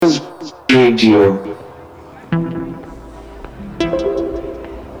Radio.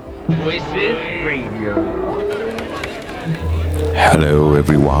 Voices Radio. Hello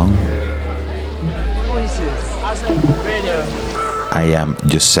everyone. Voices Radio. I am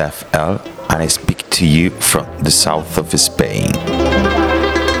Josef L and I speak to you from the south of Spain.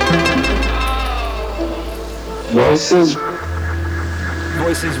 Voices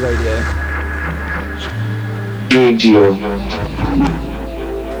Radio. Radio.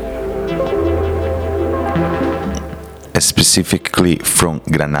 Specifically from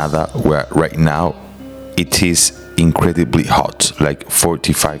Granada, where right now it is incredibly hot, like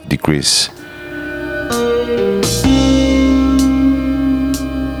 45 degrees.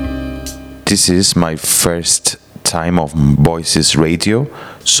 This is my first time of Voices Radio,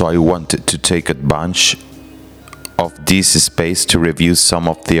 so I wanted to take advantage of this space to review some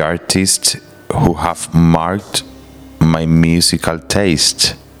of the artists who have marked my musical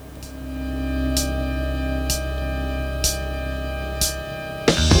taste.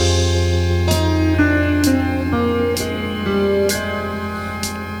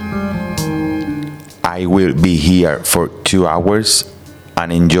 I will be here for 2 hours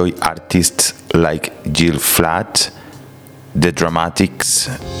and enjoy artists like Jill Flat, The Dramatics,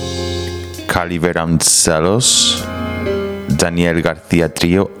 Caliber and Celos, Daniel García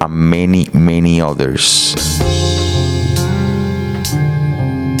Trio, and many, many others.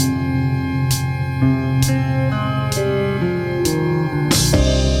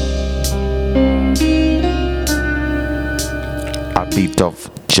 A bit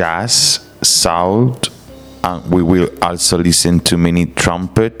of jazz, soul, and we will also listen to many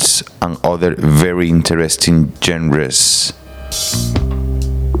trumpets and other very interesting genres.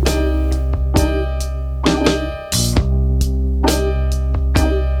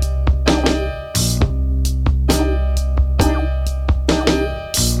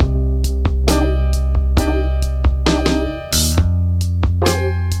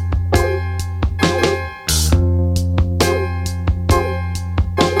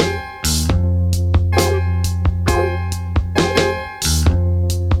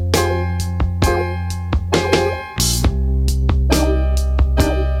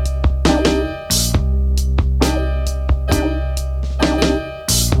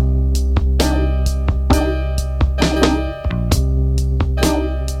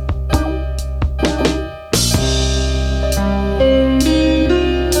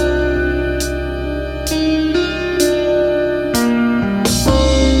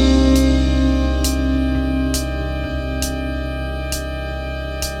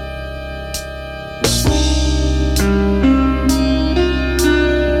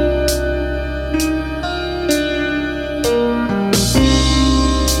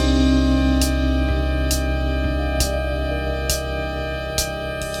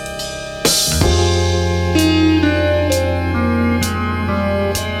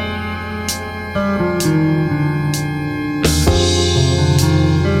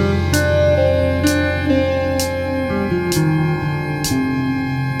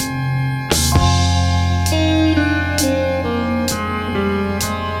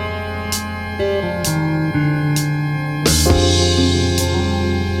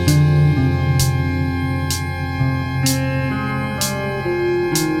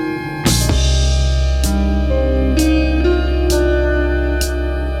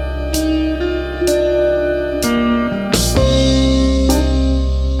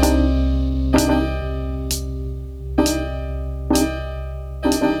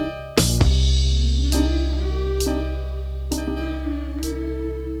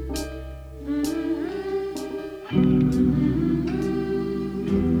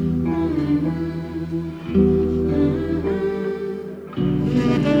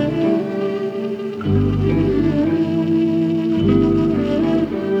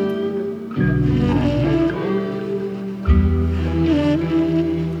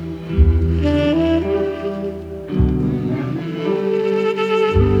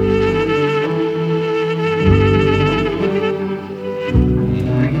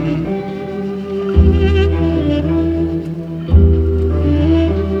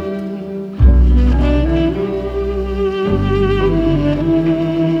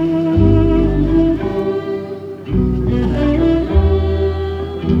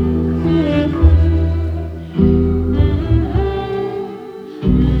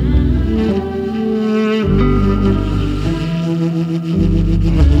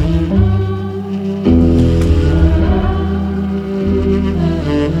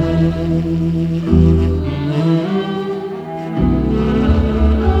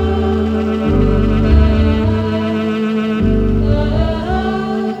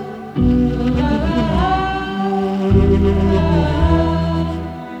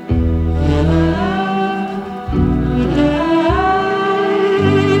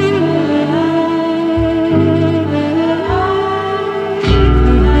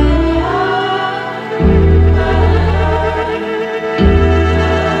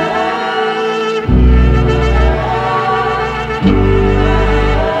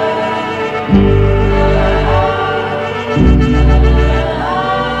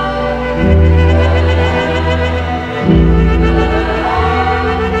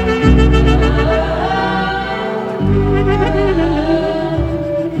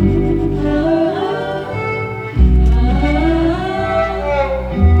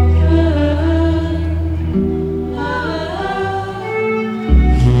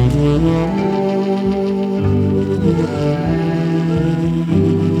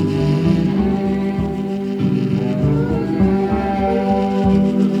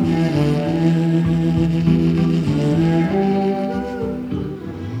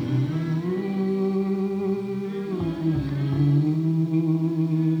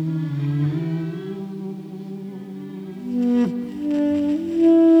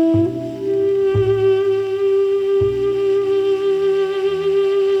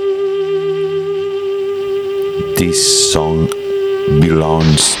 This song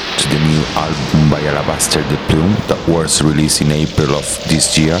belongs to the new album by Alabaster de Plume that was released in April of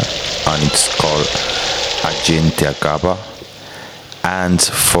this year, and it's called Agente Acaba. And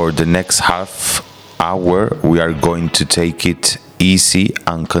for the next half hour, we are going to take it easy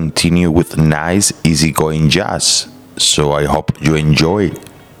and continue with nice, easygoing jazz. So I hope you enjoy.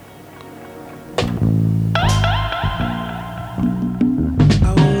 I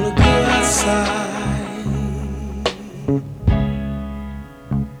wanna go outside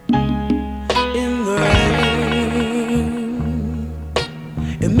in the rain.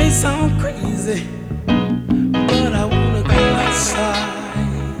 It may sound crazy, but I wanna go outside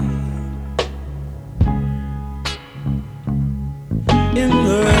in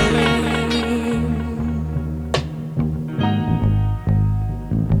the rain.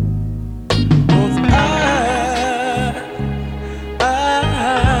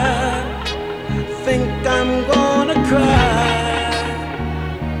 I'm gonna cry. And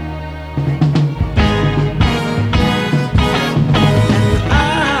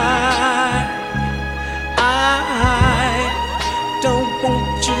I don't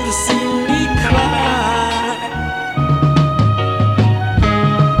want you to see me cry.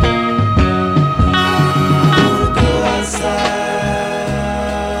 I wanna go outside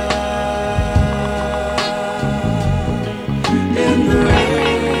in the rain.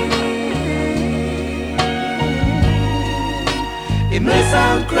 It may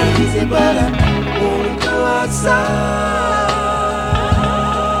sound crazy, but I wanna go outside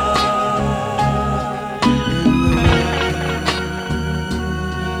in the rain.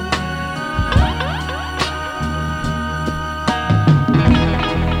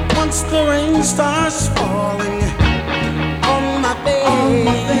 Once the rain starts falling on my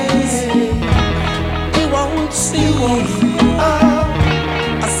face, you won't see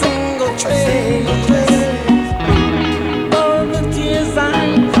a single trace.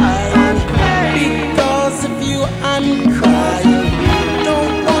 I'm crying because of you. I'm crying.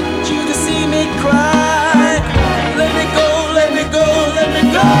 Don't want you to see me cry. Let me go, let me go, let me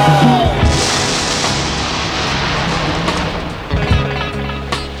go.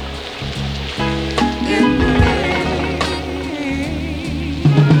 In the rain.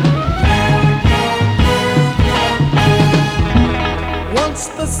 Once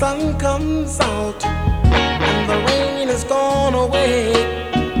the sun comes out and the rain is gone away,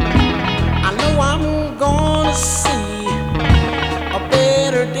 I know I'm gonna see a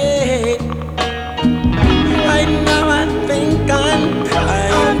better day. Right now I think I'm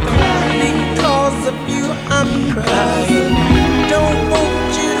crying because of you. I'm crying. Don't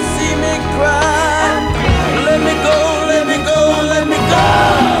want you to see me cry. Let me go, let me go, let me go.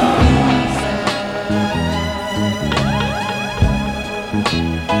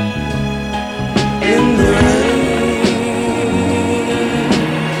 In the rain.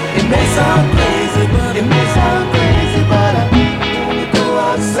 It may sound crazy, but I wanna go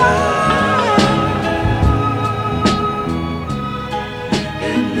outside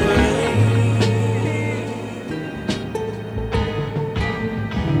in the rain.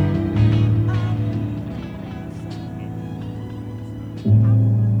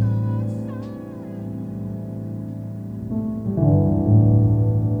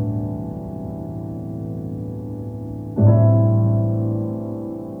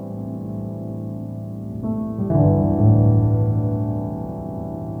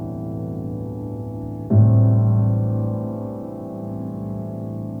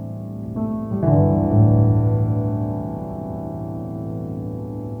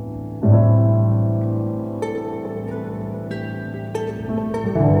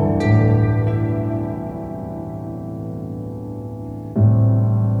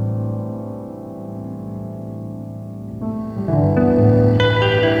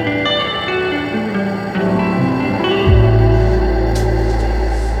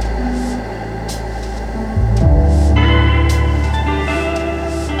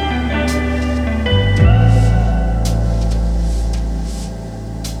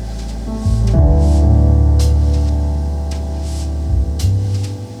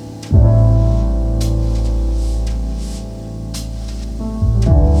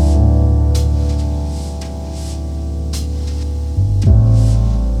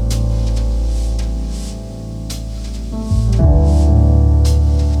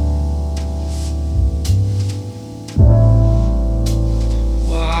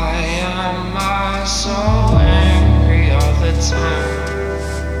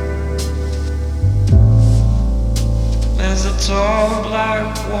 tall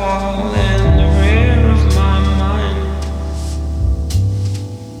black wall in the rear of my mind,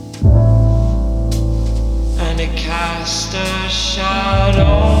 and it cast a shadow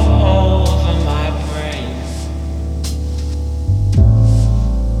over my brain,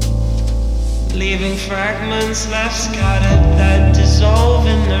 leaving fragments left scattered that dissolve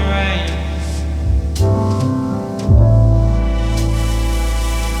in the rain.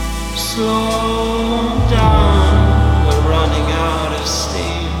 Slow down, we're running out of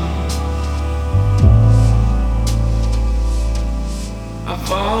steam.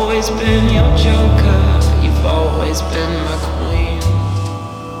 I've always been your joker, you've always been my queen.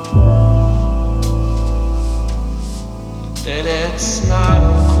 But it's not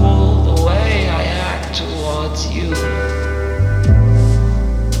cool the way I act towards you.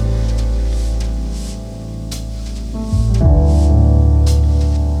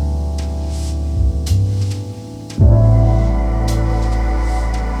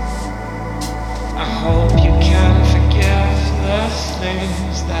 I hope you can forgive the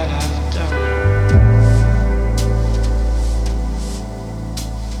things that I've done.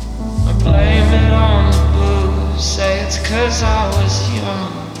 I blame it on the booze, say it's 'cause I was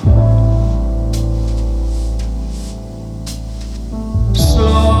young.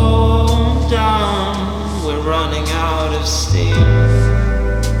 Slow down, we're running out of steam.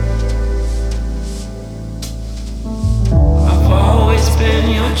 I've always been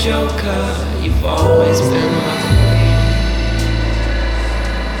your joker, you've always been my queen.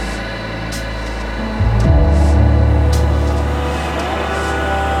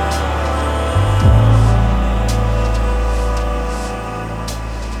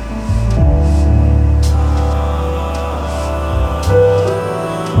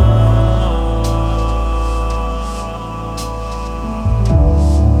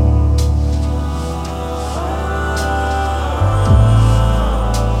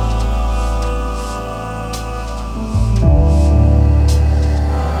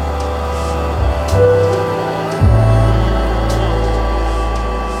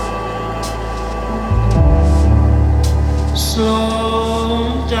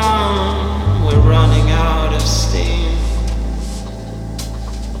 Slow down, we're running out of steam.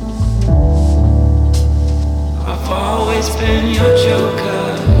 I've always been your joker,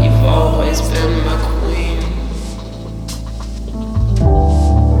 you've always been my queen.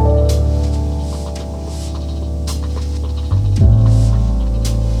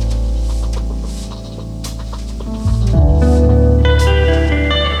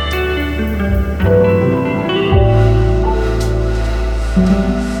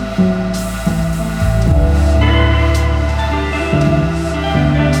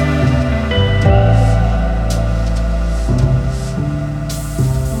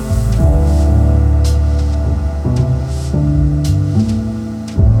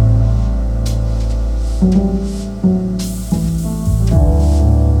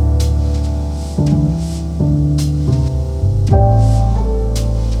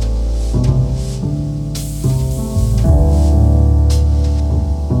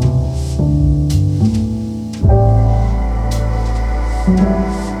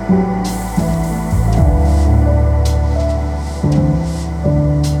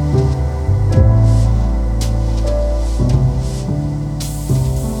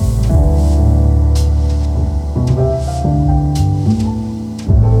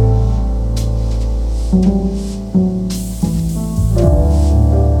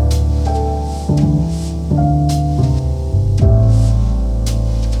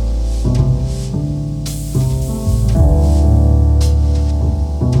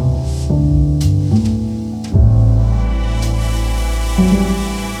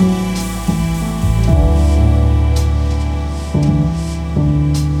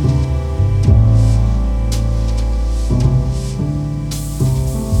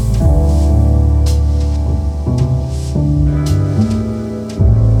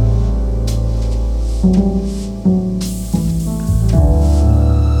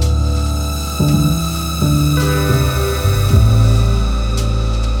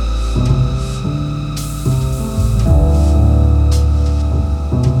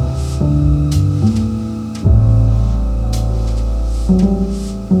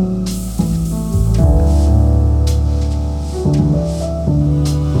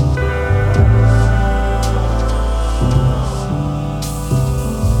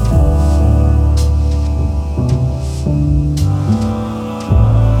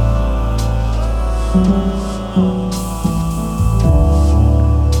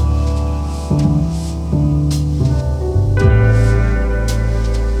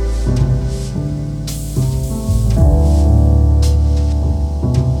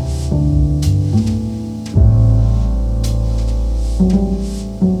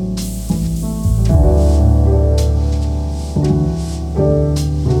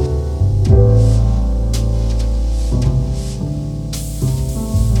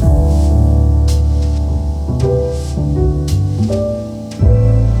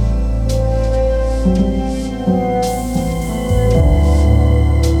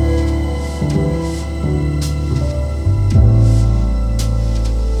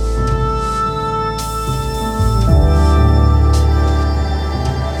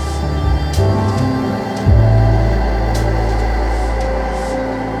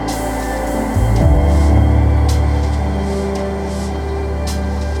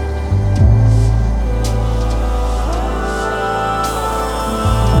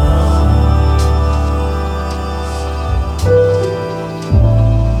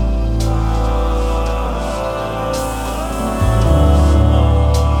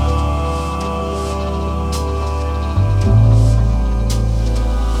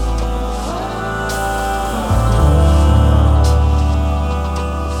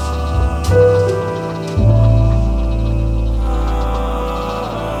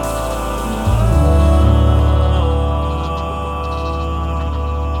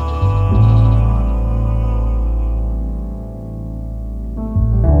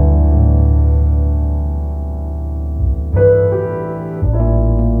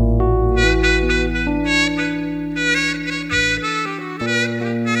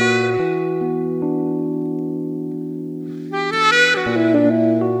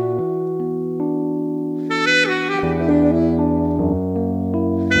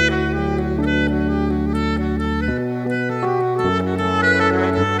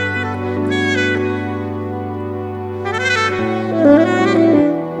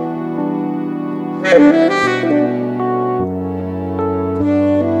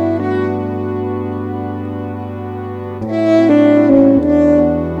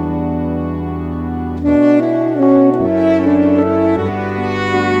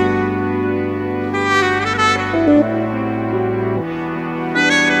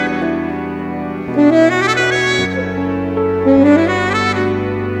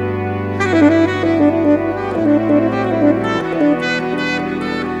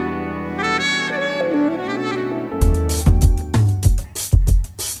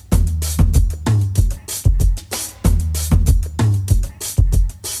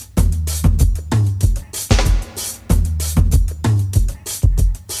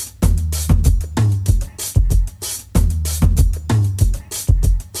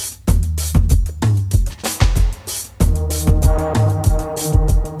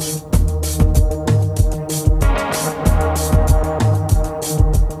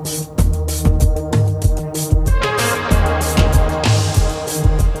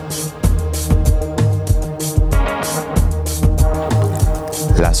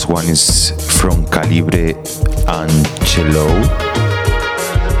 Last one is from Calibre and Cello.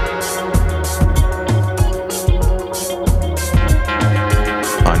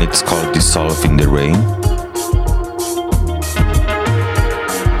 And it's called Dissolve in the Rain.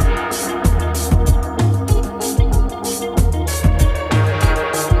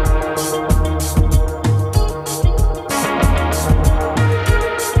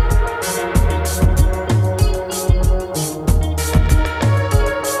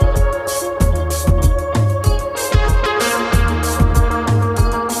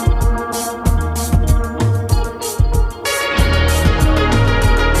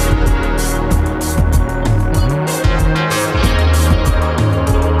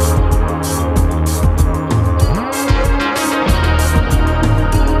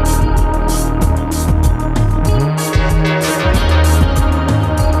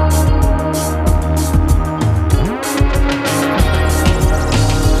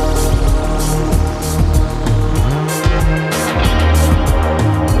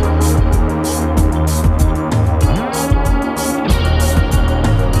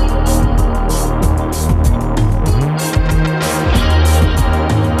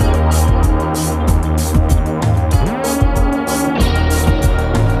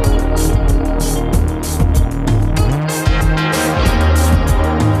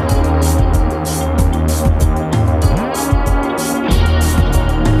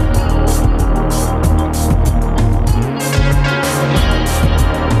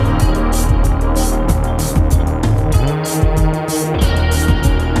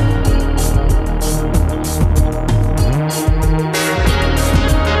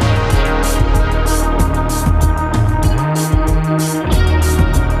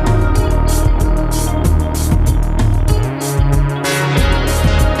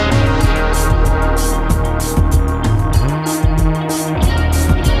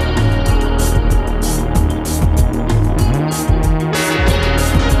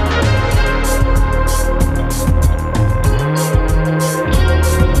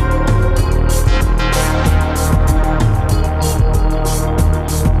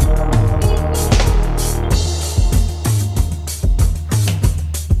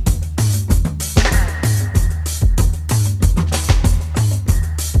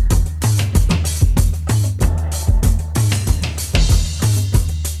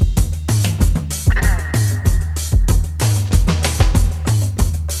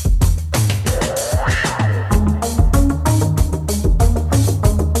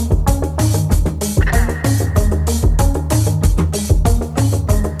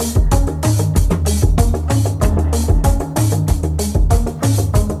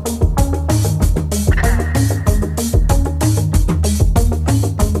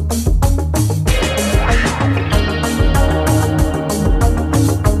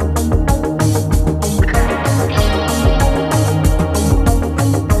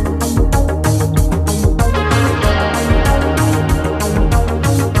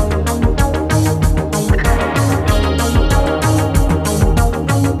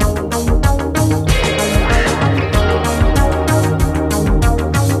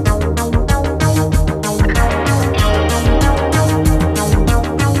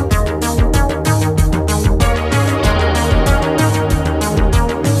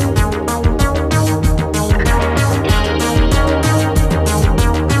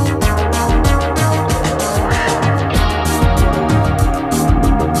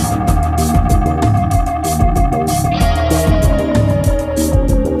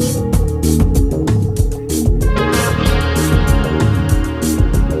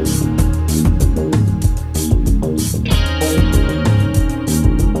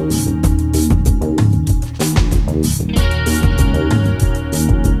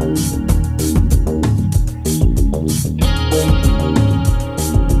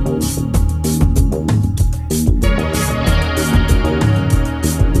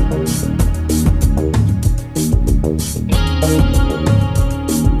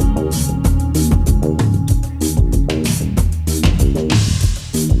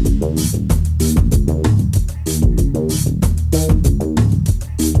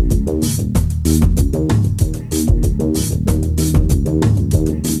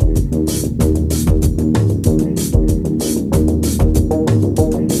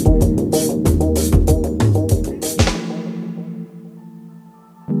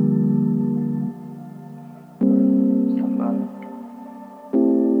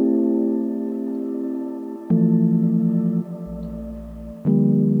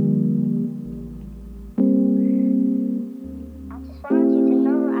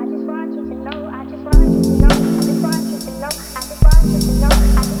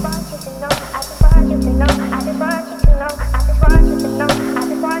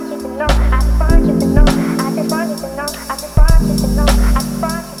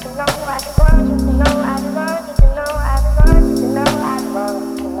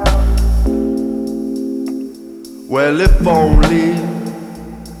 Well, if only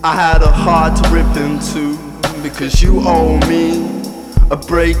I had a heart to rip into, because you owe me a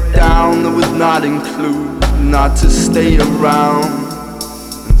breakdown that would not include not to stay around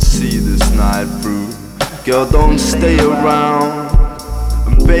and see this night through. Girl, don't stay around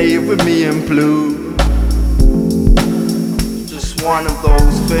and bathe with me in blue. Just one of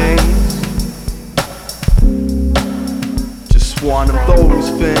those things. Just one of those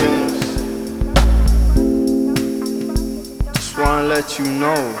things. Just wanna let you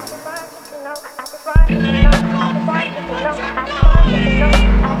know.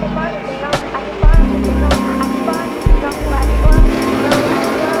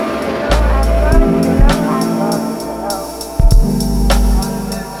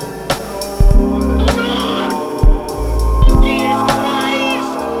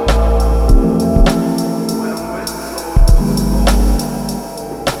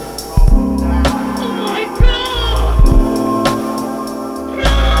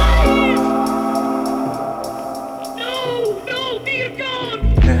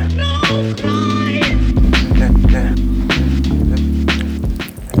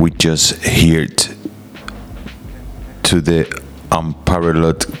 We just heard to the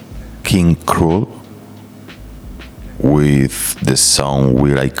unparalleled King Cruel with the song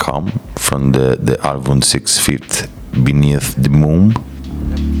Will I Come from the album 6/5 Beneath the Moon.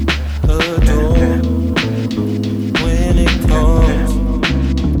 When it comes,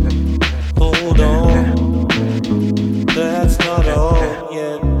 hold on, that's not all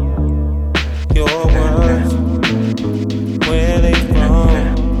yet. Your words, where they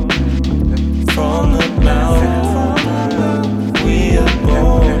from the mouth we are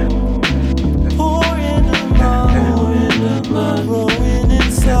born. Pour in the mud, rolling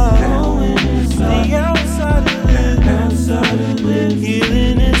inside. The outside of live,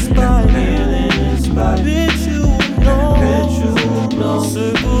 healing inspired. Bitch, you know,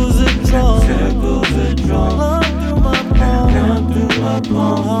 circles are drawn. Run through my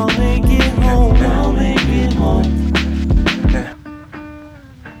palm, I'll make it home.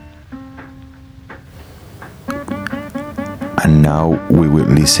 And now we will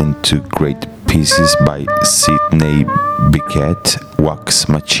listen to great pieces by Sidney Bechet, Wax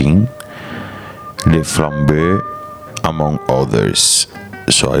Machine, Le Flambeaux, among others.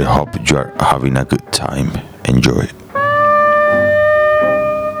 So I hope you are having a good time. Enjoy.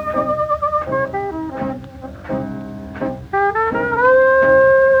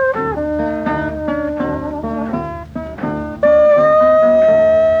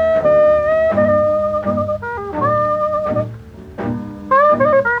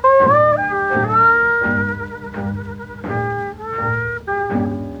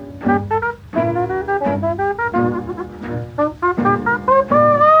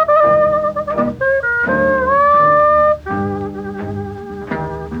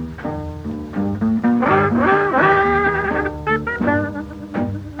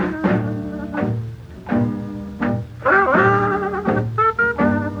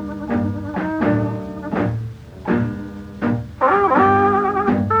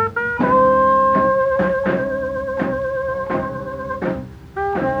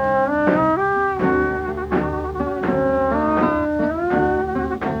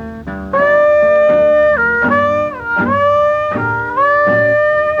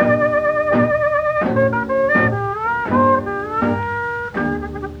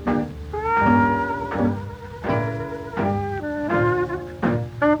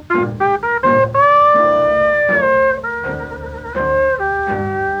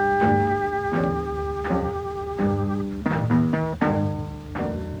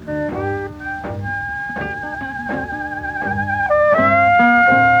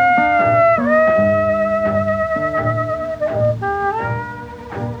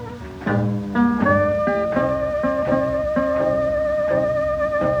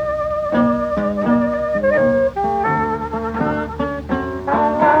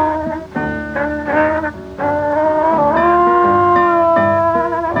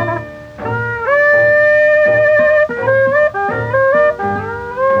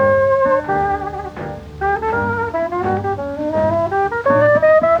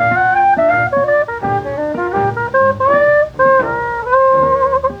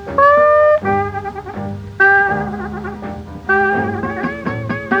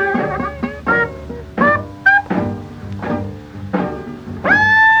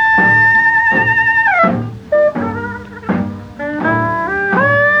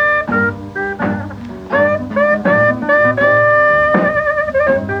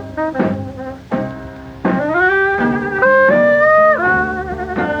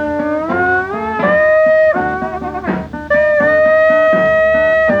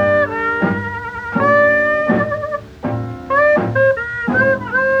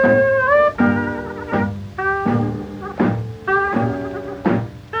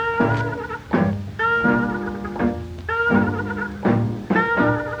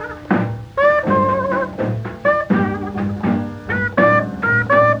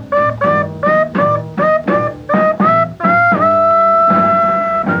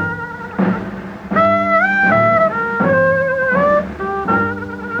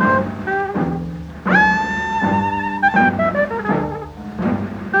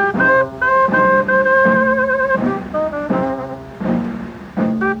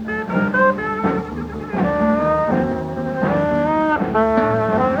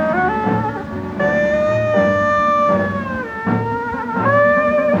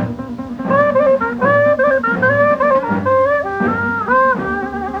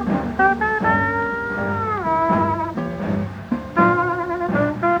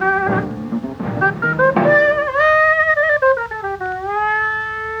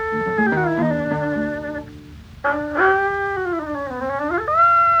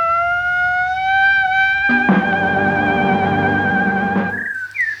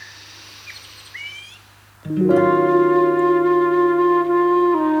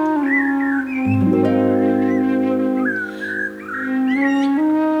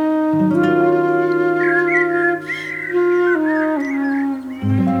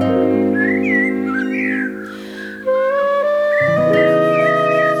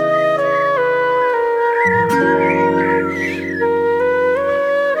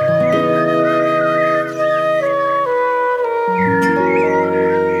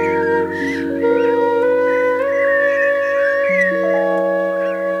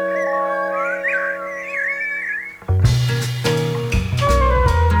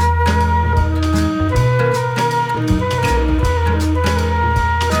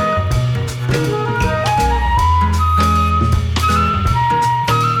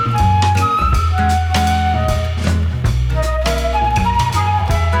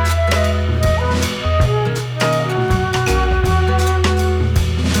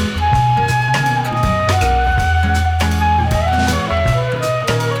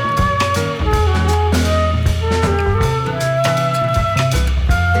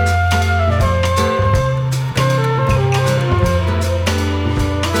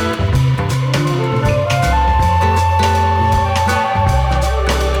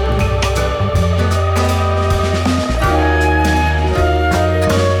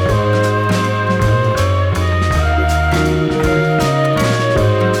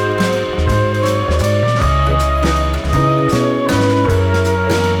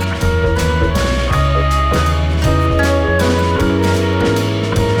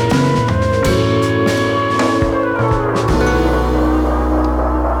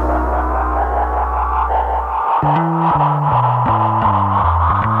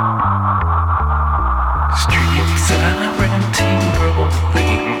 renting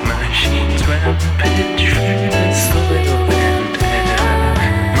rolling machines rampant through the soil and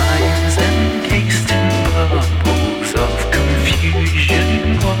air. Minds encased in bubbles of confusion.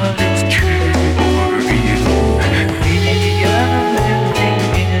 What is true or real? We are living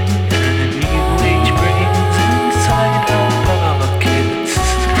in a new age, brains inside our pockets.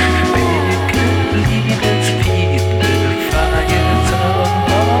 Big leaders feed the fires of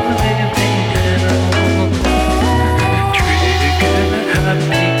our living hell. Trigger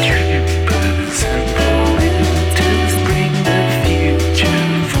happy troopers and polluters bring the future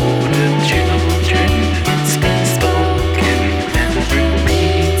for the children. It's been spoken and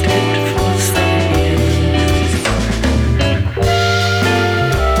repeated for some years.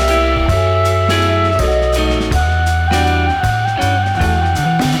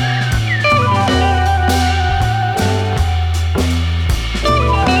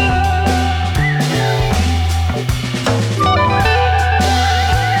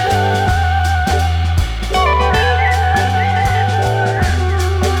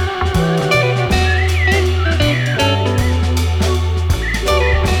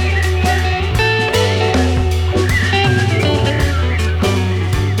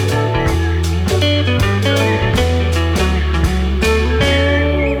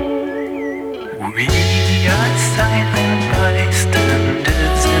 We are silent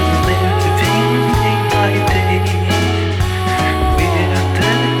bystanders and living day by day with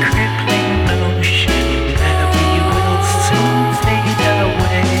the crippling notion that we will soon fade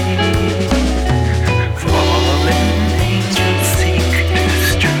away. Fallen angels seek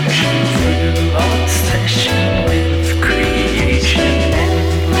destruction through obsession with creation,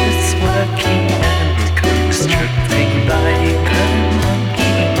 endless working and constructing like the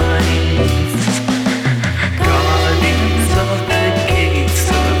monkey minds. Guardians of the gates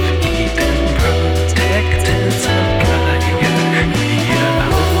of Eden, protectors of Gaia. We are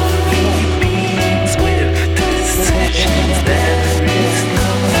holy beings with decisions. There is no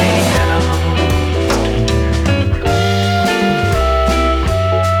way out.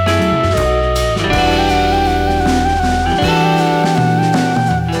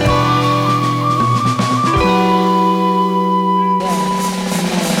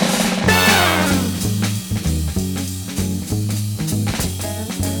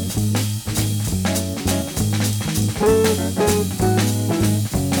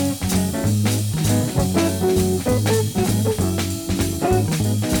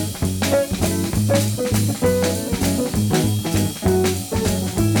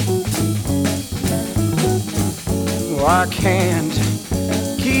 I can't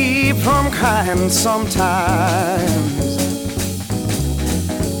keep from crying sometimes,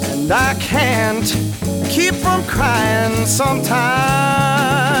 and I can't keep from crying sometimes.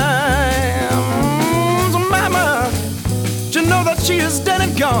 Mama, you know that she is dead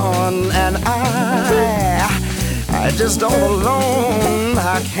and gone, and I just all alone.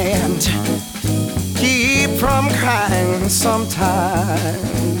 I can't keep from crying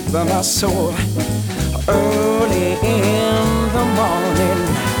sometimes, but my soul early in the morning,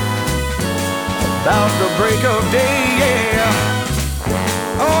 about the break of day, yeah.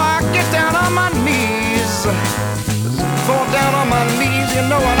 Oh, I get down on my knees, fall down on my knees, you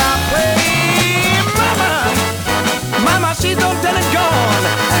know, and I pray, Mama, Mama, she's done dead and gone,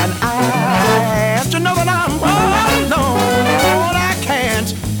 and I, you know that I'm all alone. I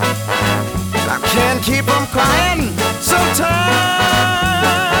can't keep from crying sometimes.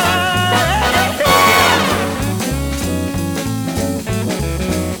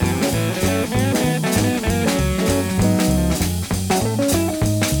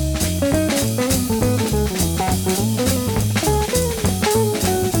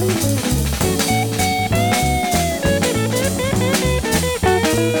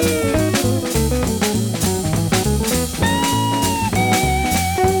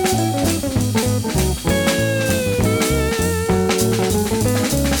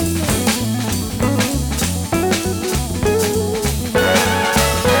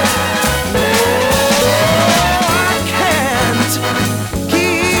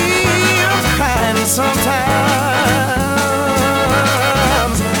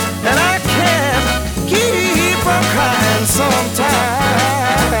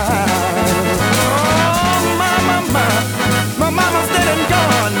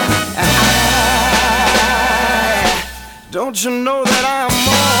 Don't you know that I'm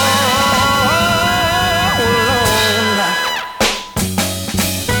all alone?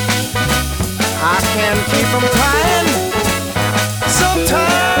 I can't keep from crying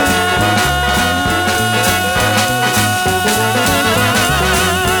sometimes.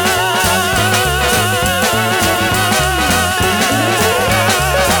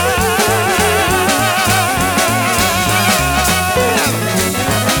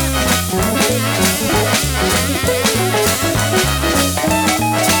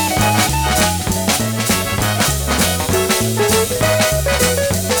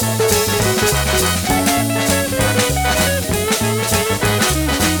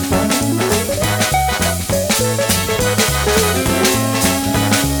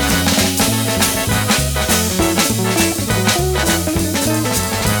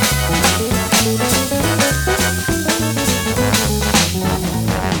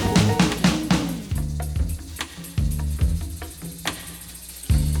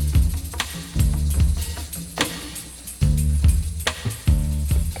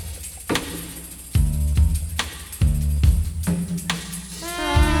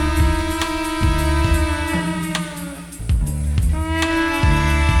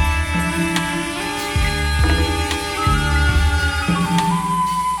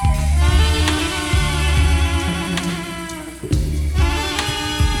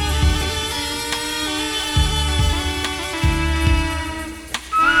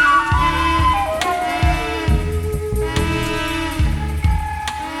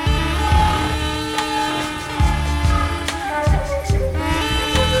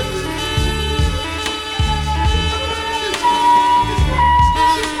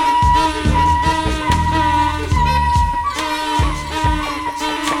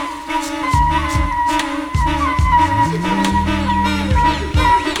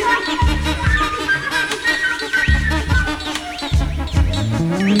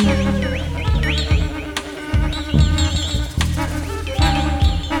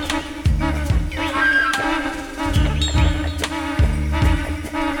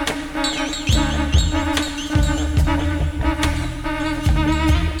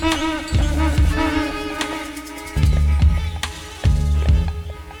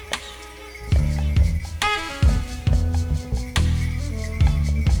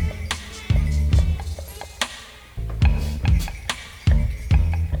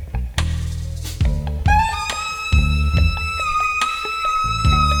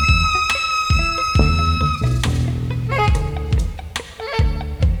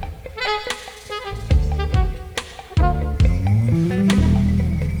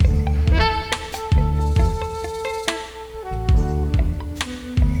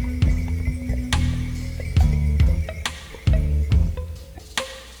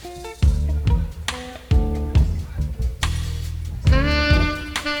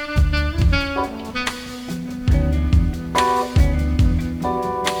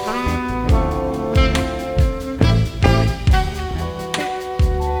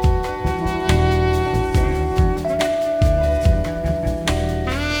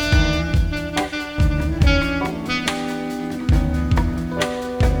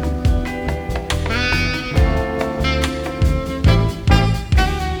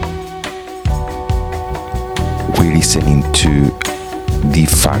 listening to The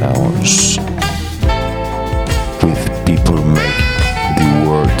Pharaohs with People Make the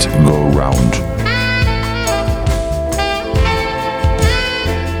World Go Round.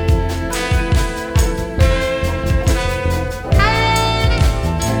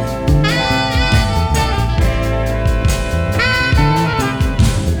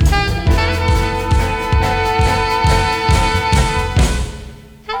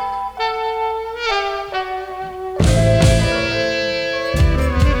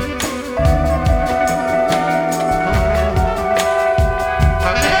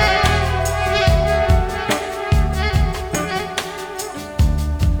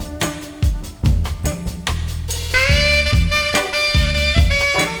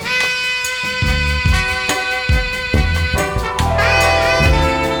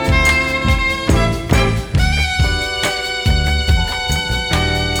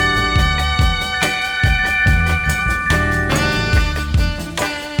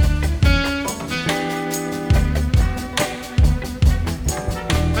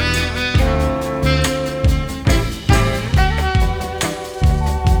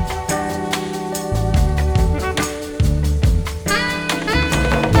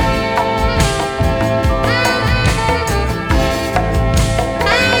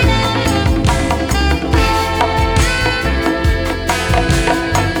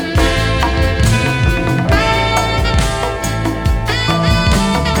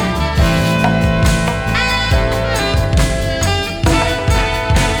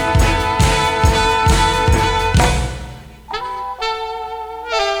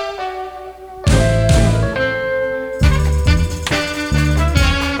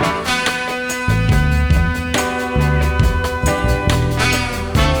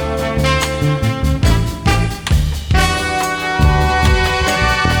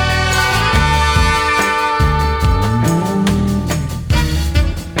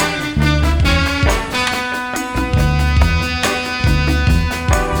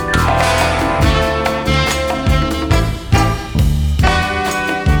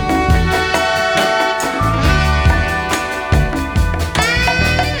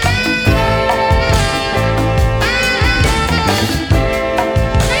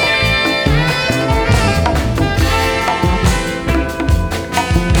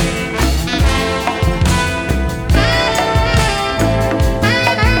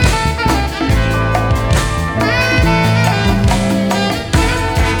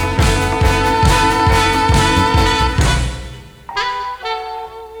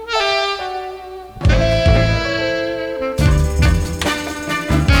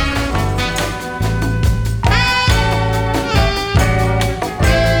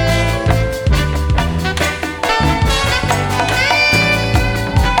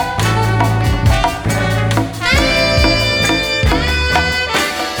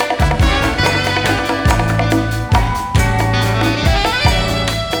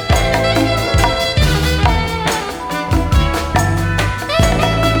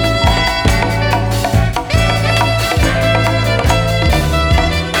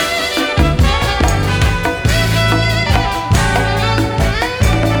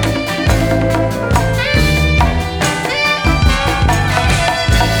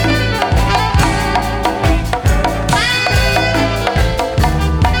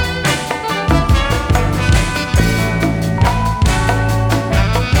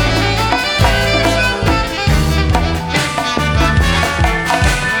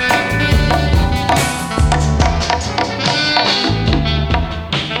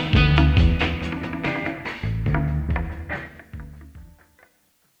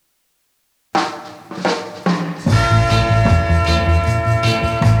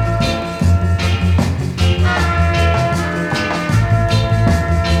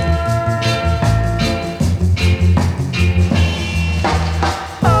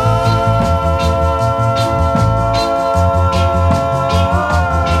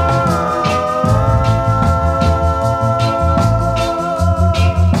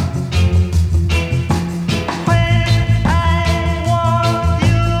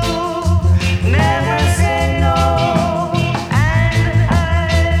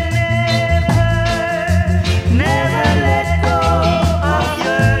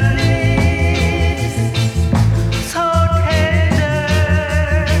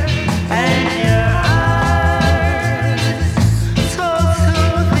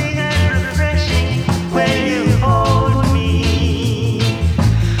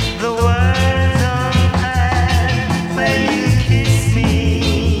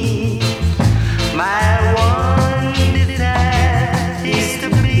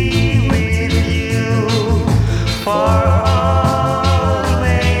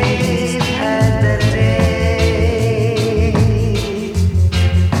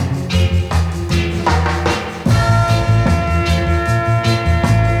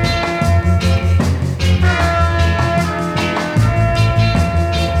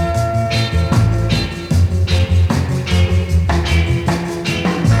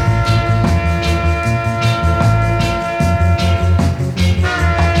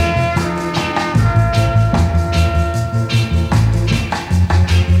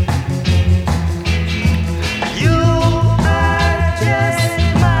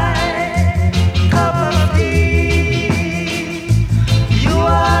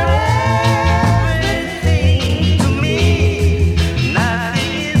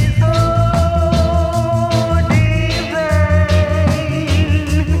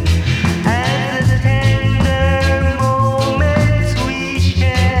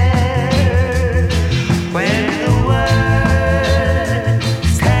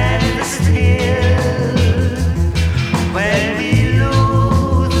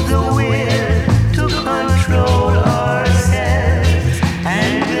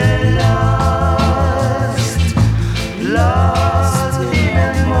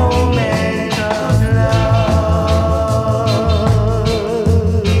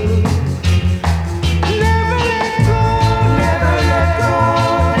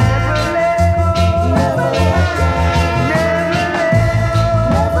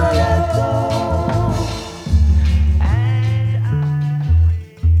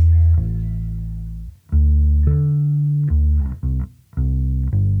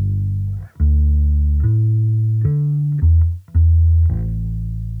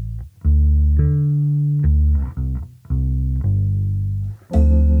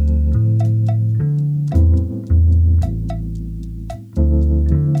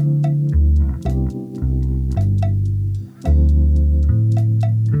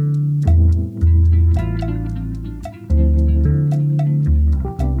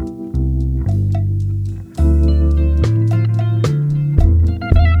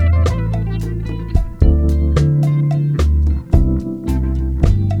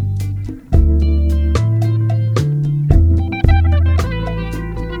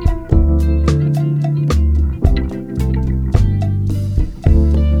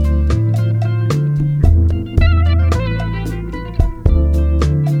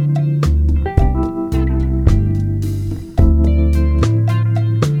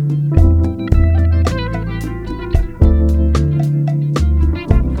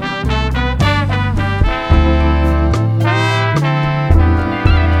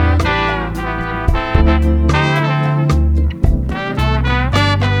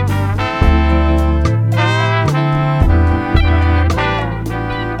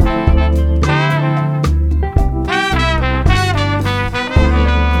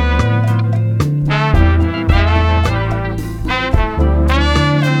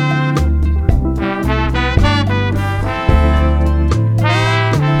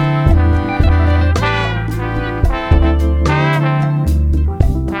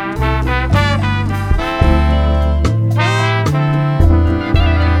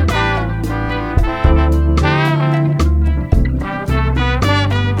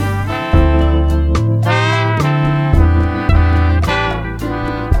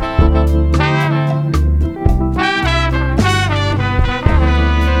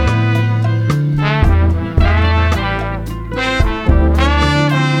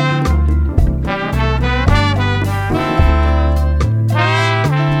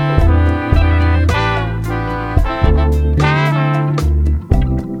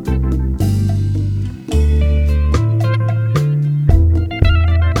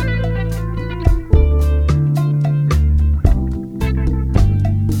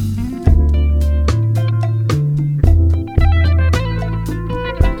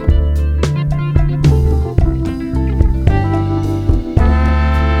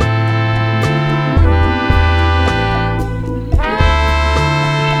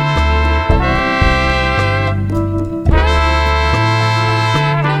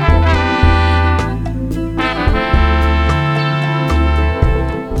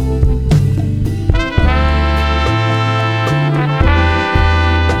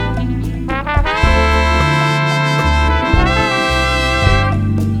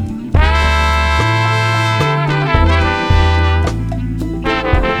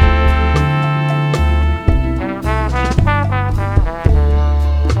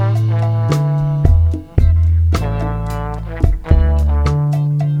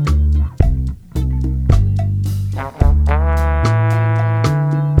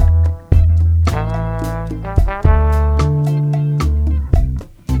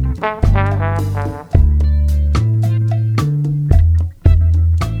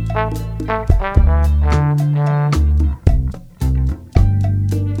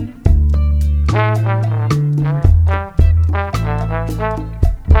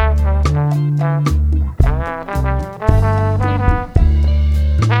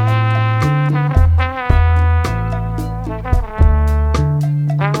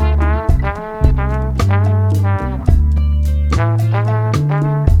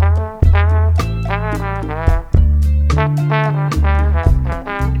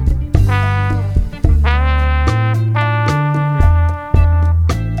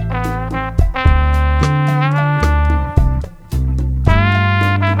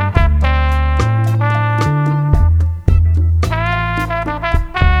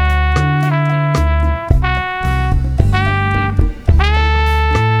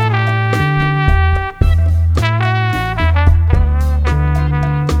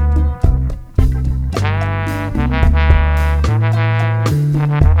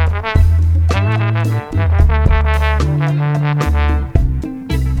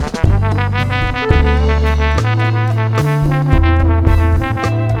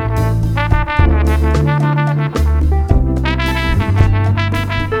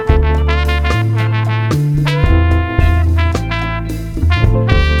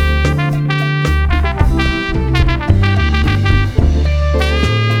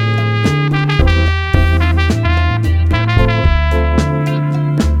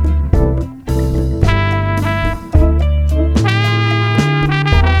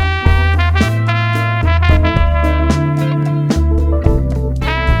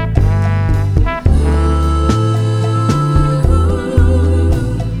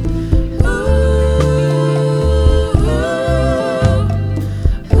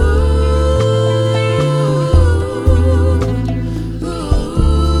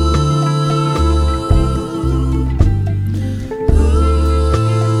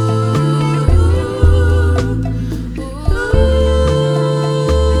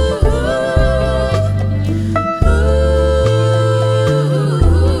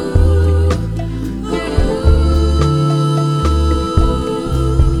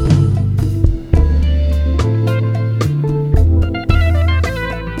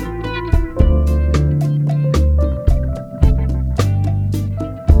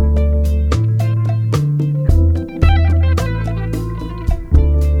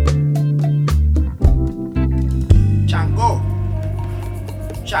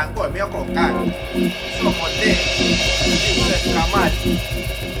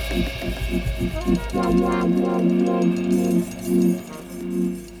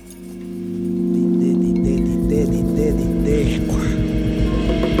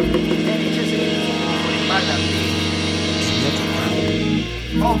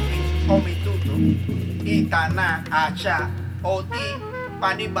 Itana acha oti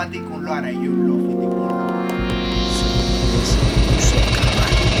panibati kun lo ara yulo fiti kun lo.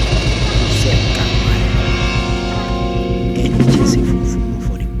 Yusef Kamaal. Eni jesi fufu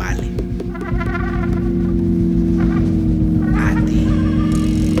for Bali. Ati.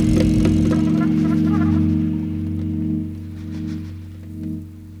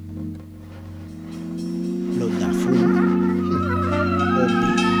 Lo da fu.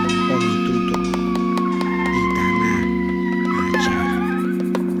 Omi tuto. Itana acha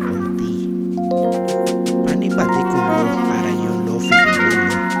oti.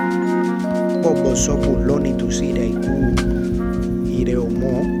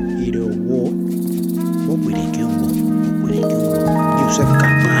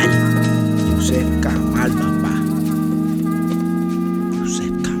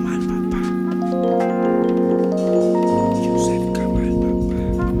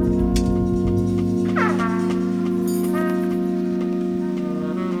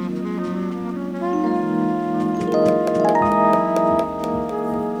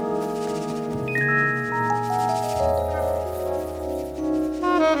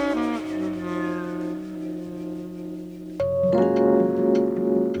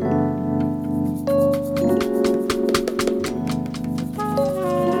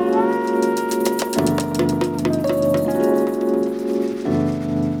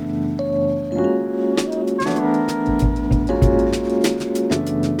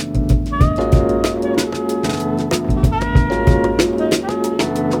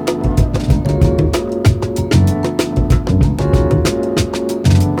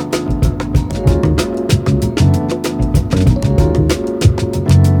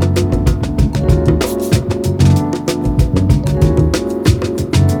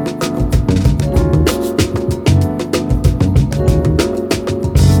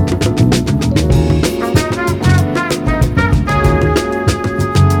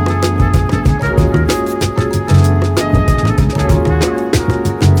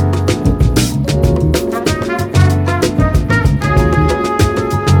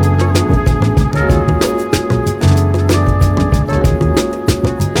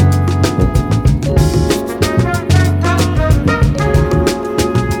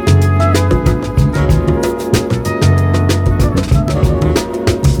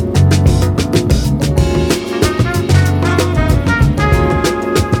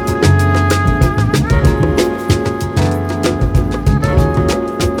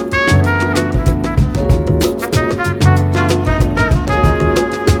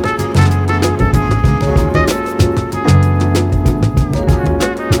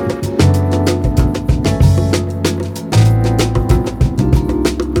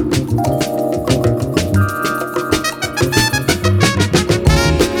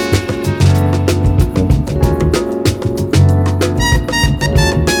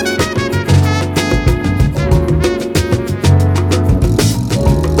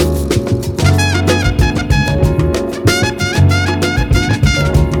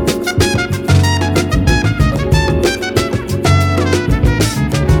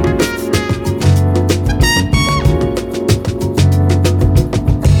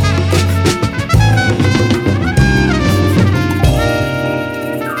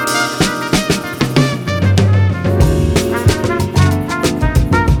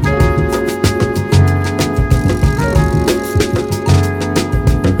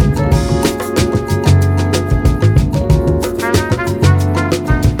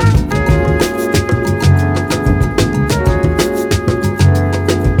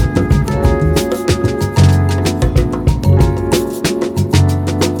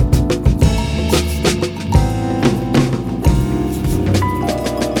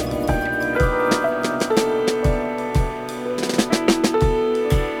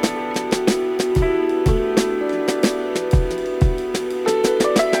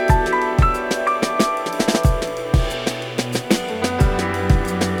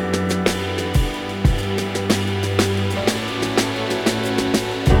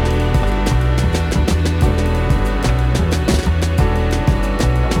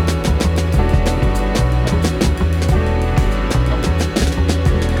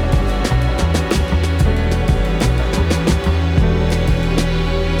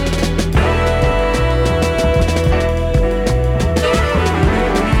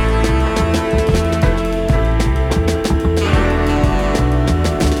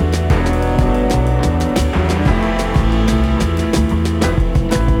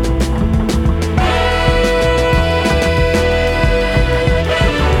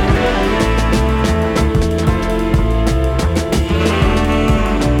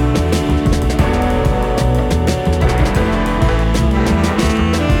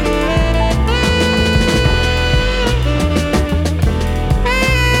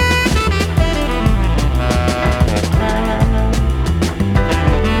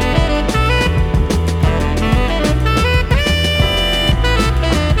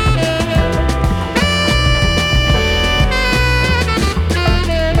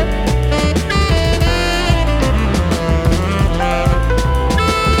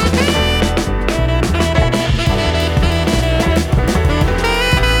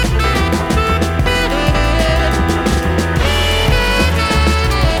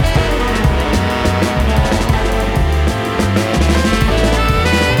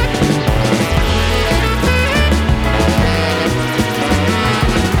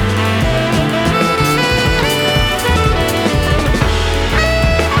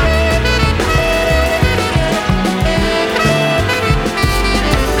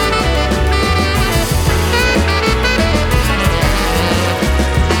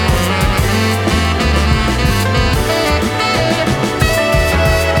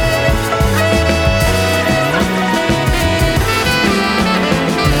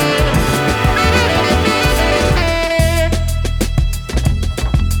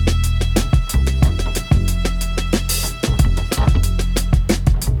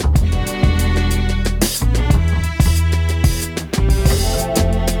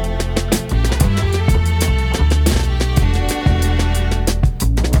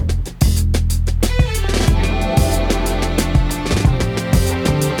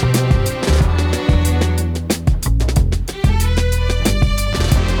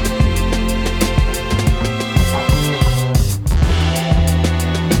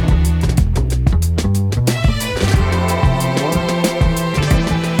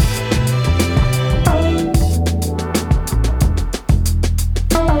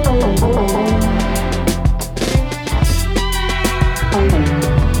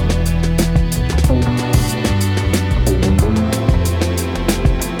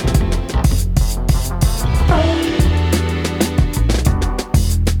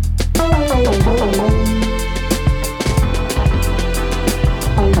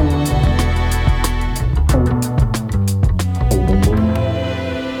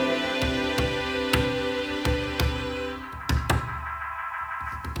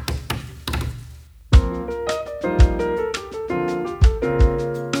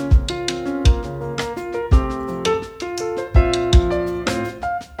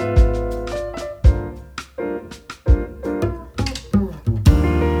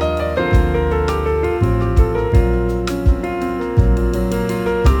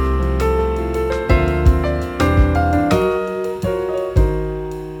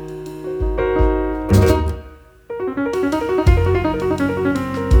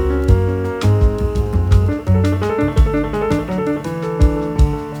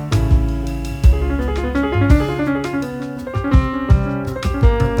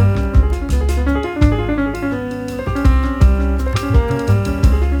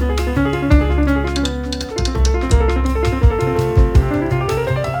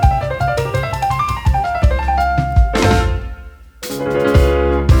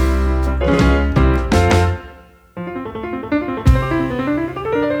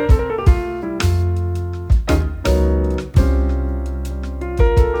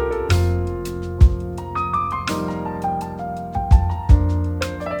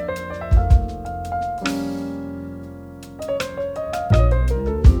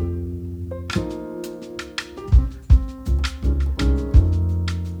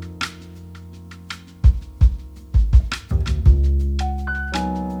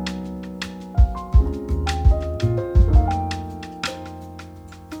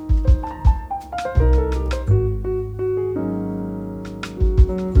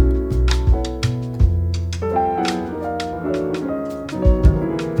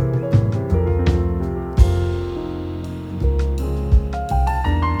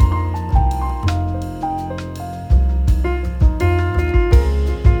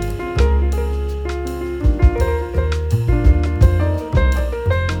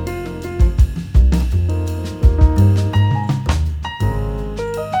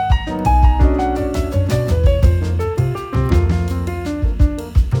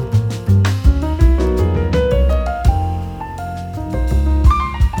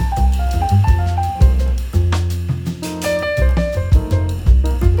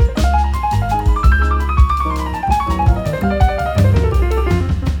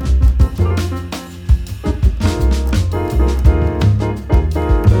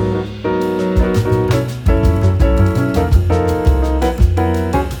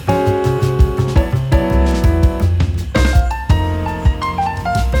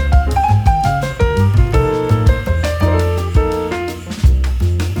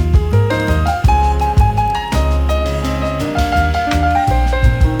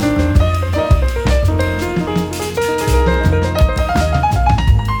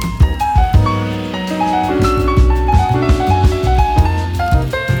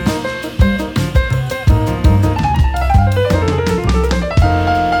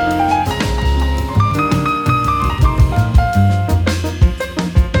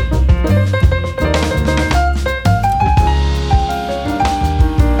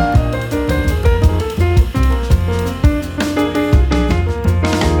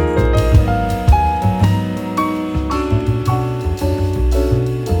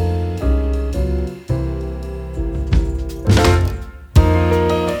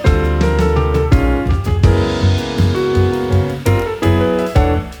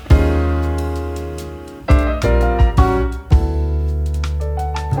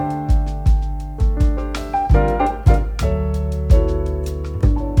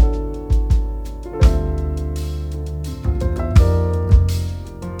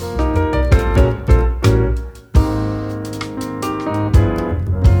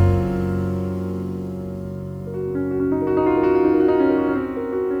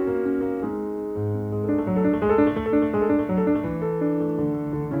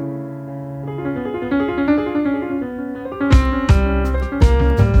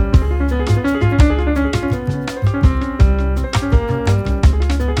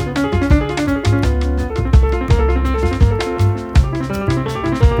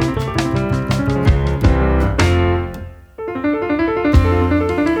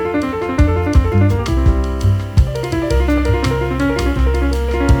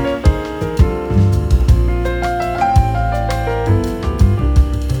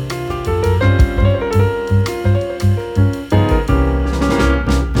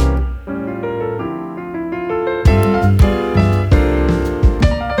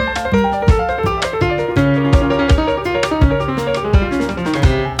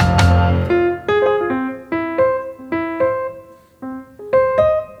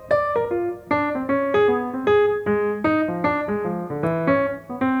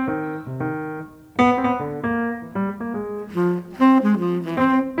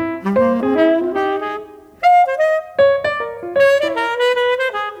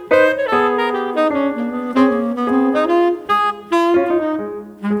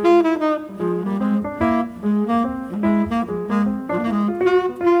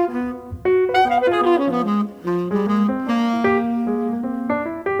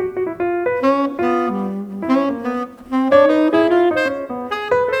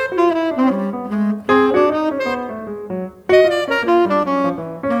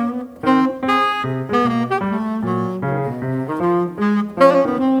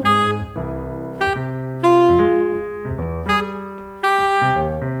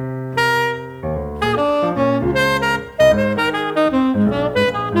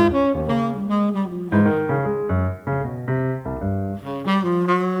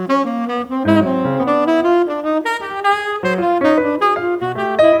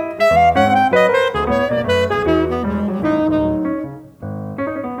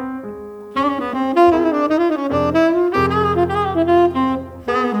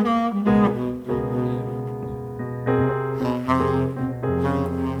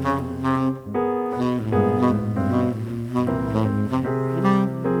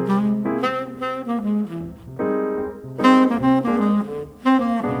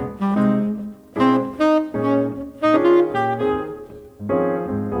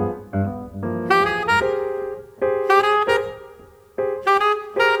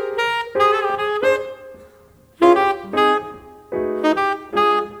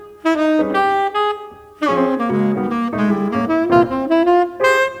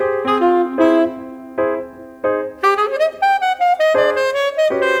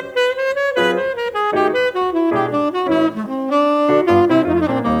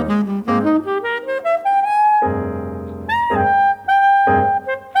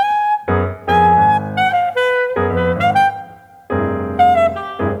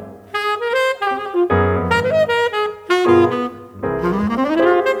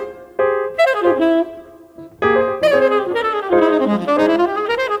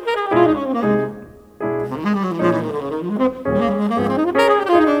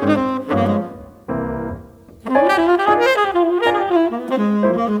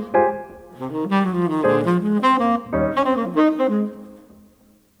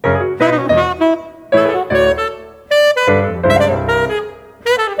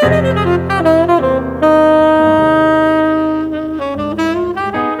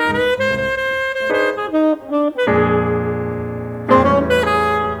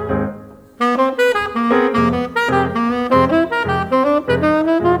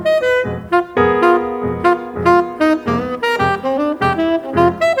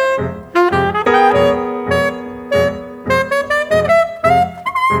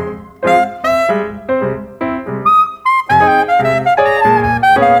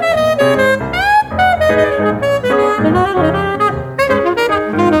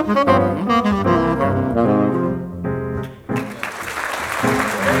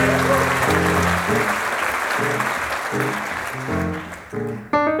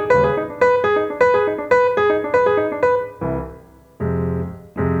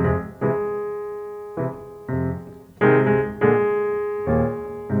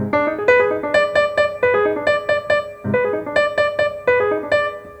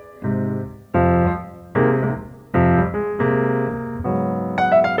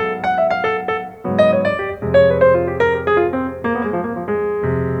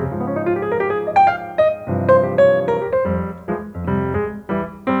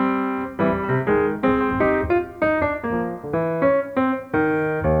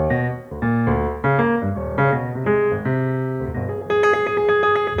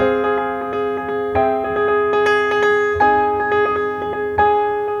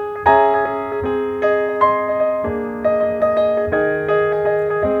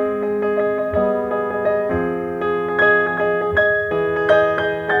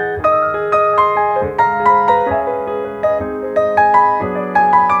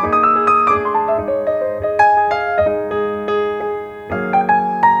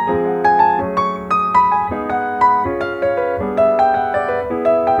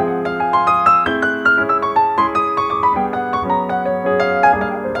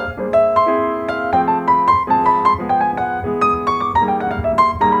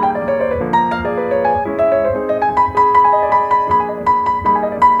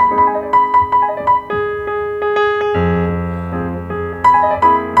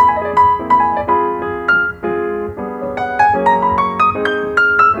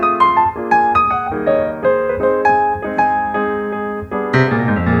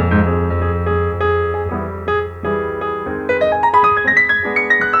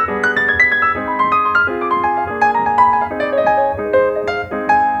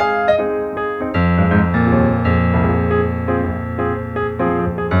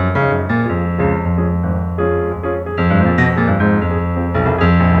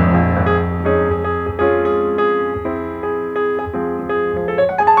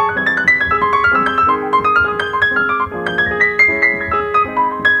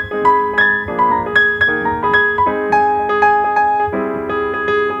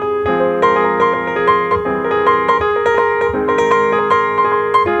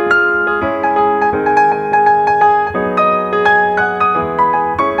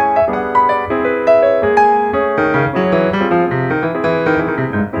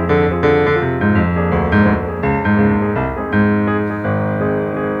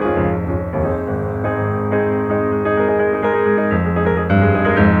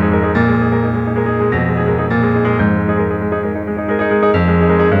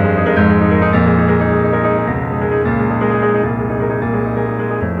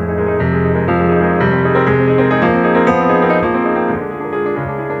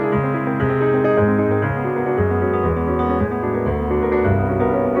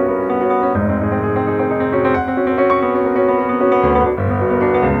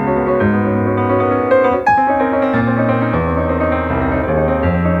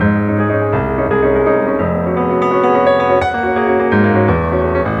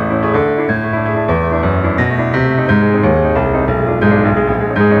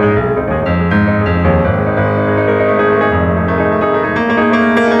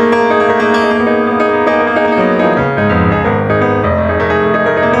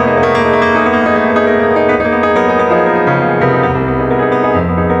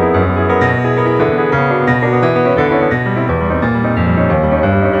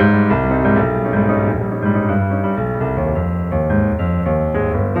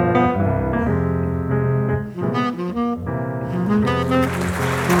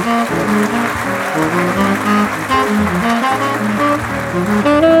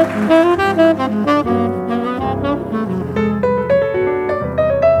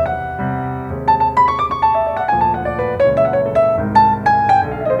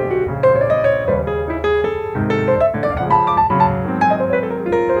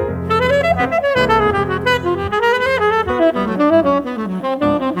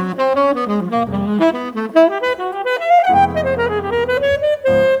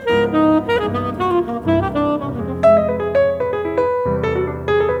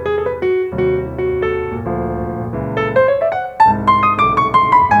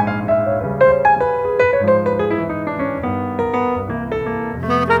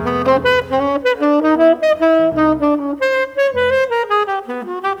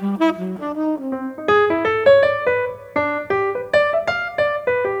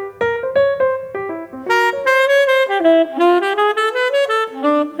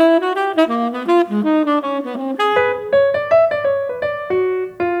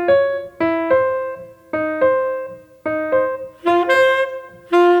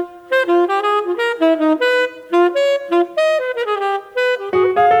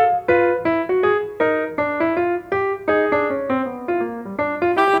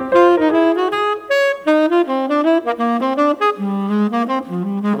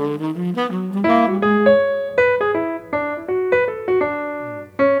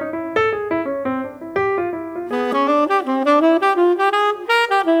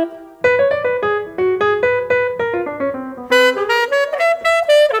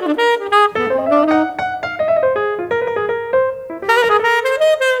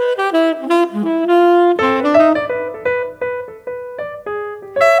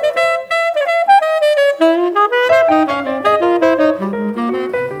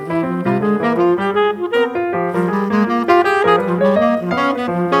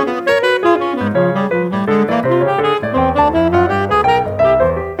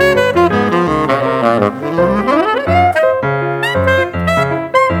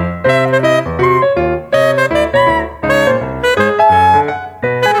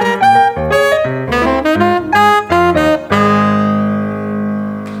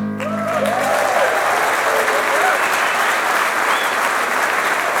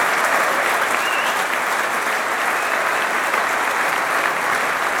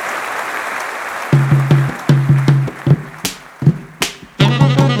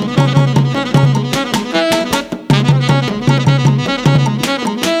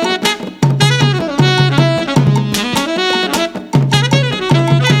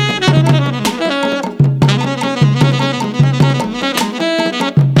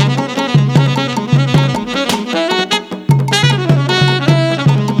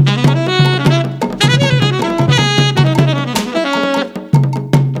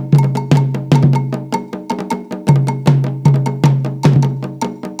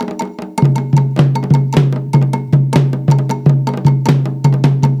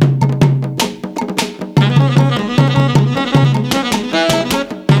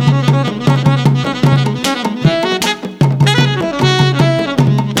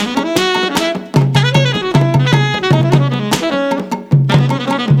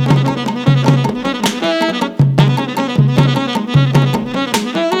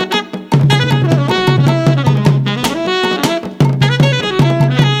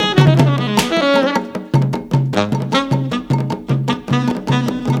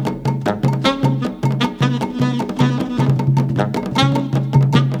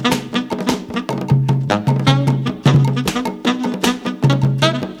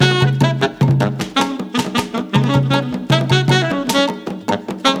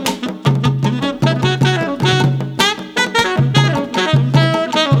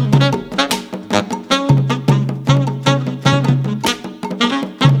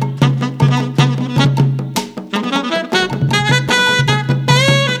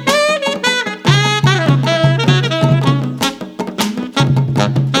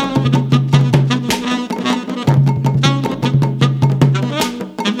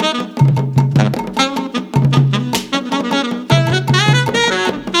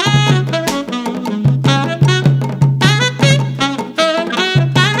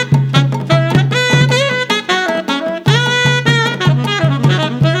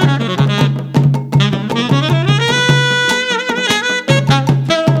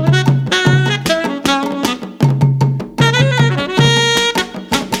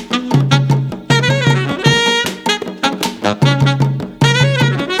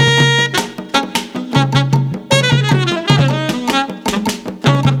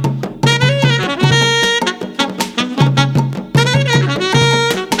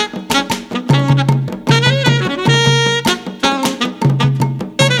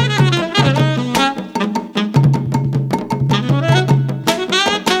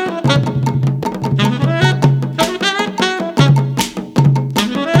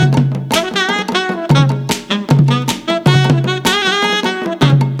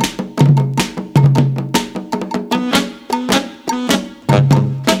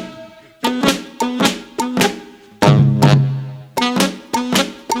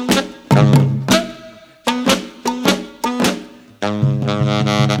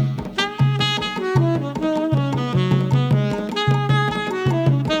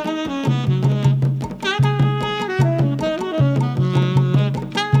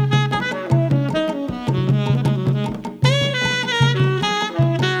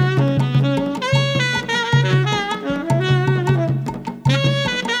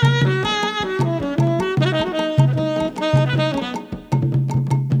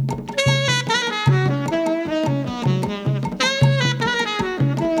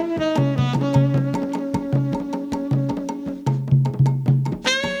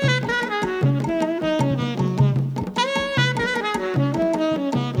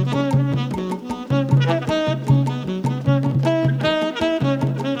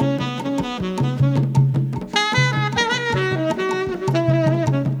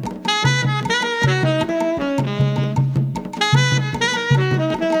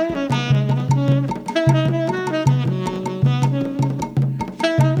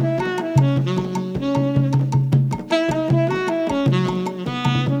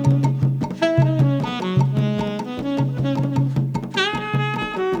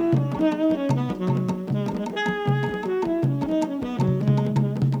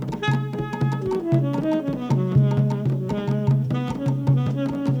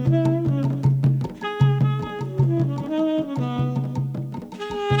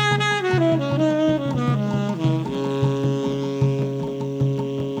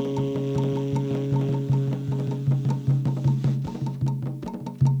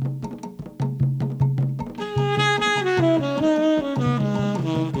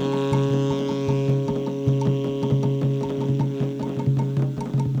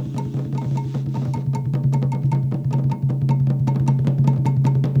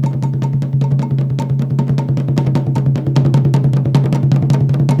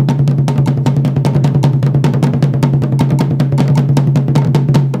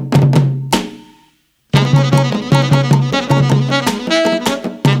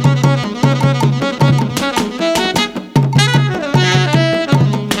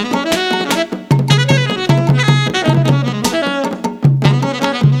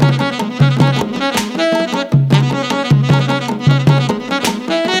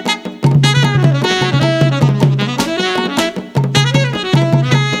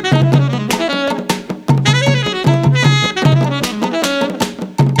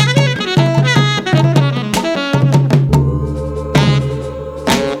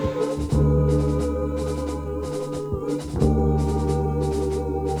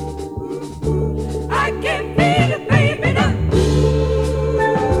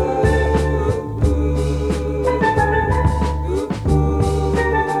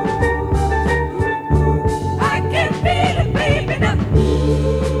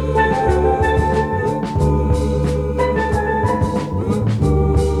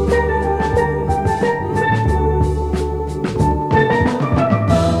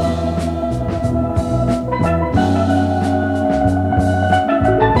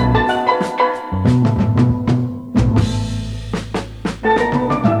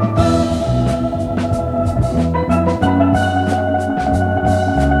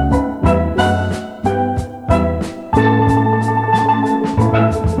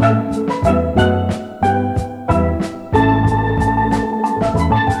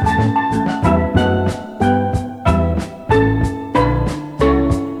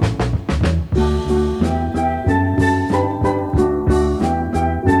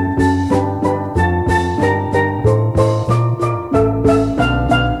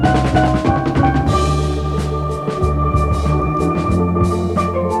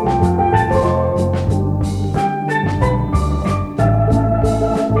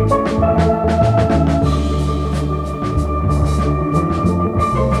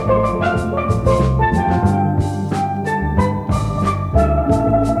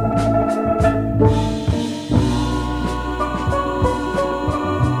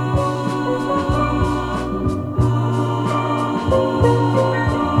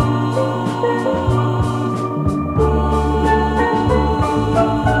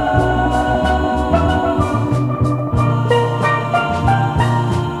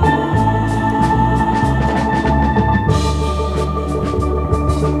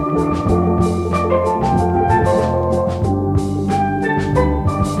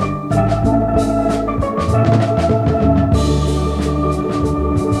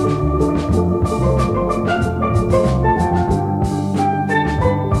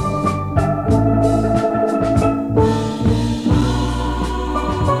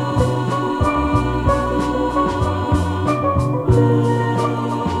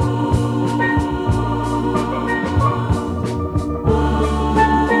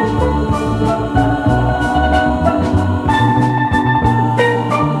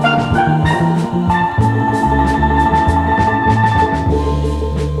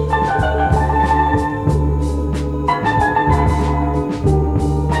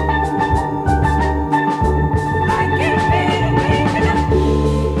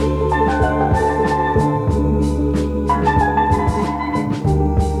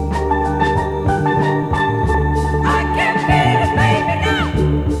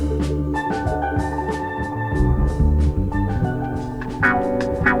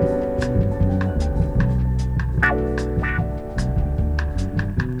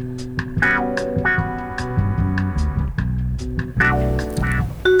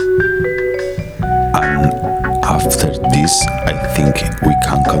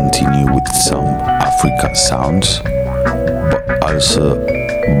 continue with some Africa sounds, but also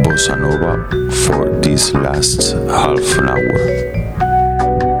bossa nova for this last half an hour.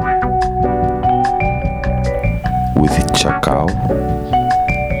 With Chacao,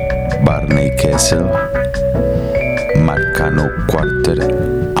 Barney Kessel, Marcano Quarter,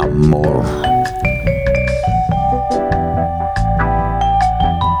 and more.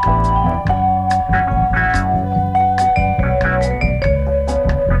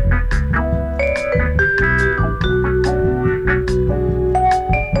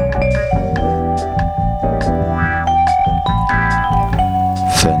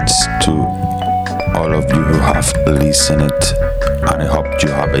 Thanks to all of you who have listened, and I hope you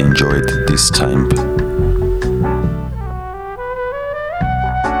have enjoyed this time.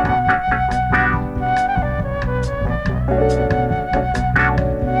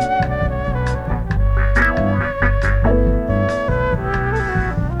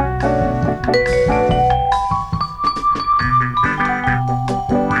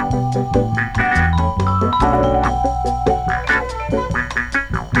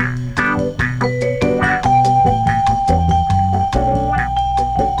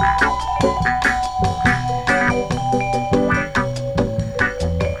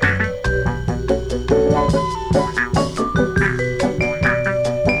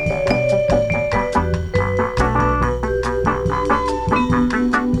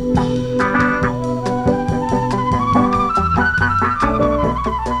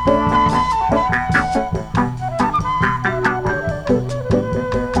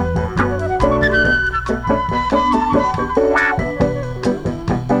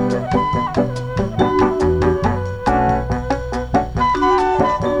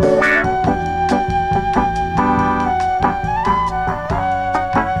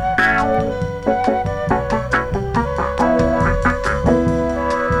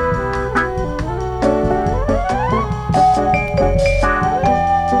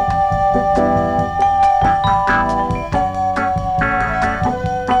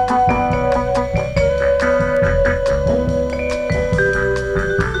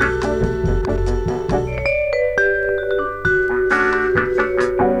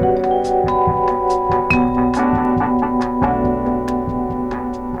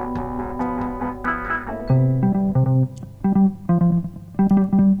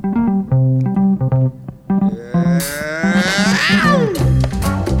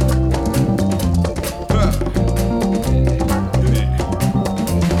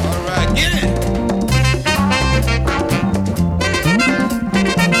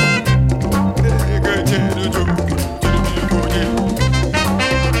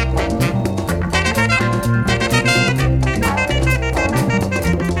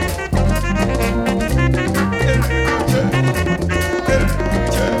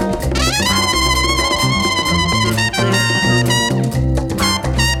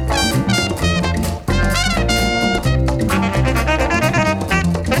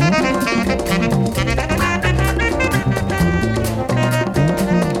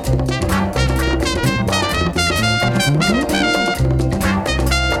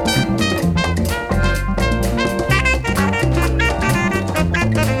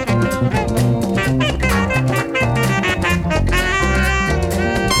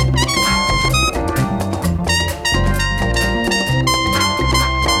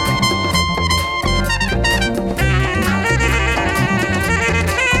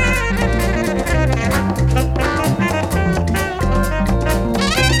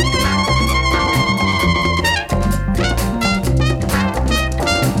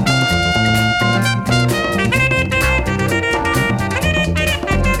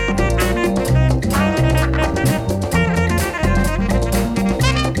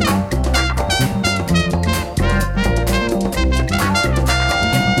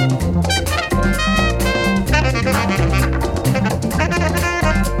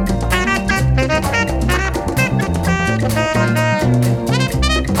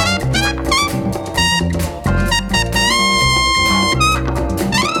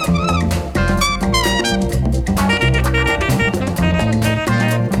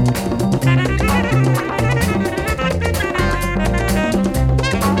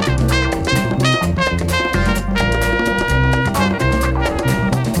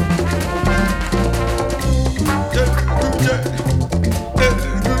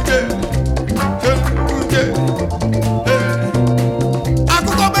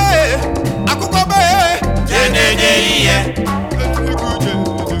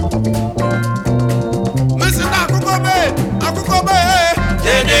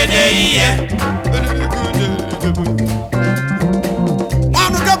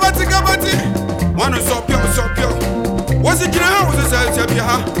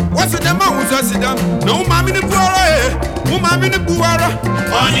 What's the man who's a sit down? No, mammy, the poor, mammy, the poor.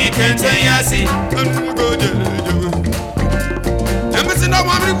 Only can tell Yassi. Emerson, no,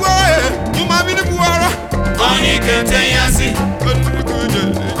 mammy, boy, mammy, the poor. Only can tell Yassi.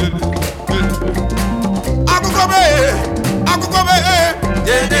 Aku kobe,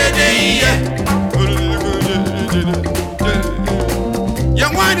 yeah.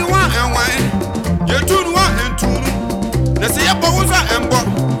 Young wine, and wine. You tune one and tune. Let's see a bows and bop.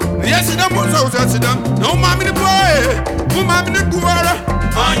 Yes, the most of them. No, mammy, the boy, who mammy, the poor.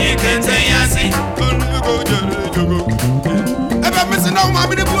 Only can tell Yassi. Ever missing no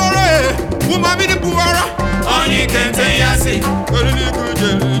mammy, the poor, who mammy, the poor. Only can tell Yassi.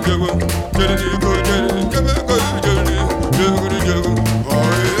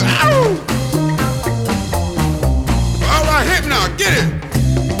 All right, hip now, get it.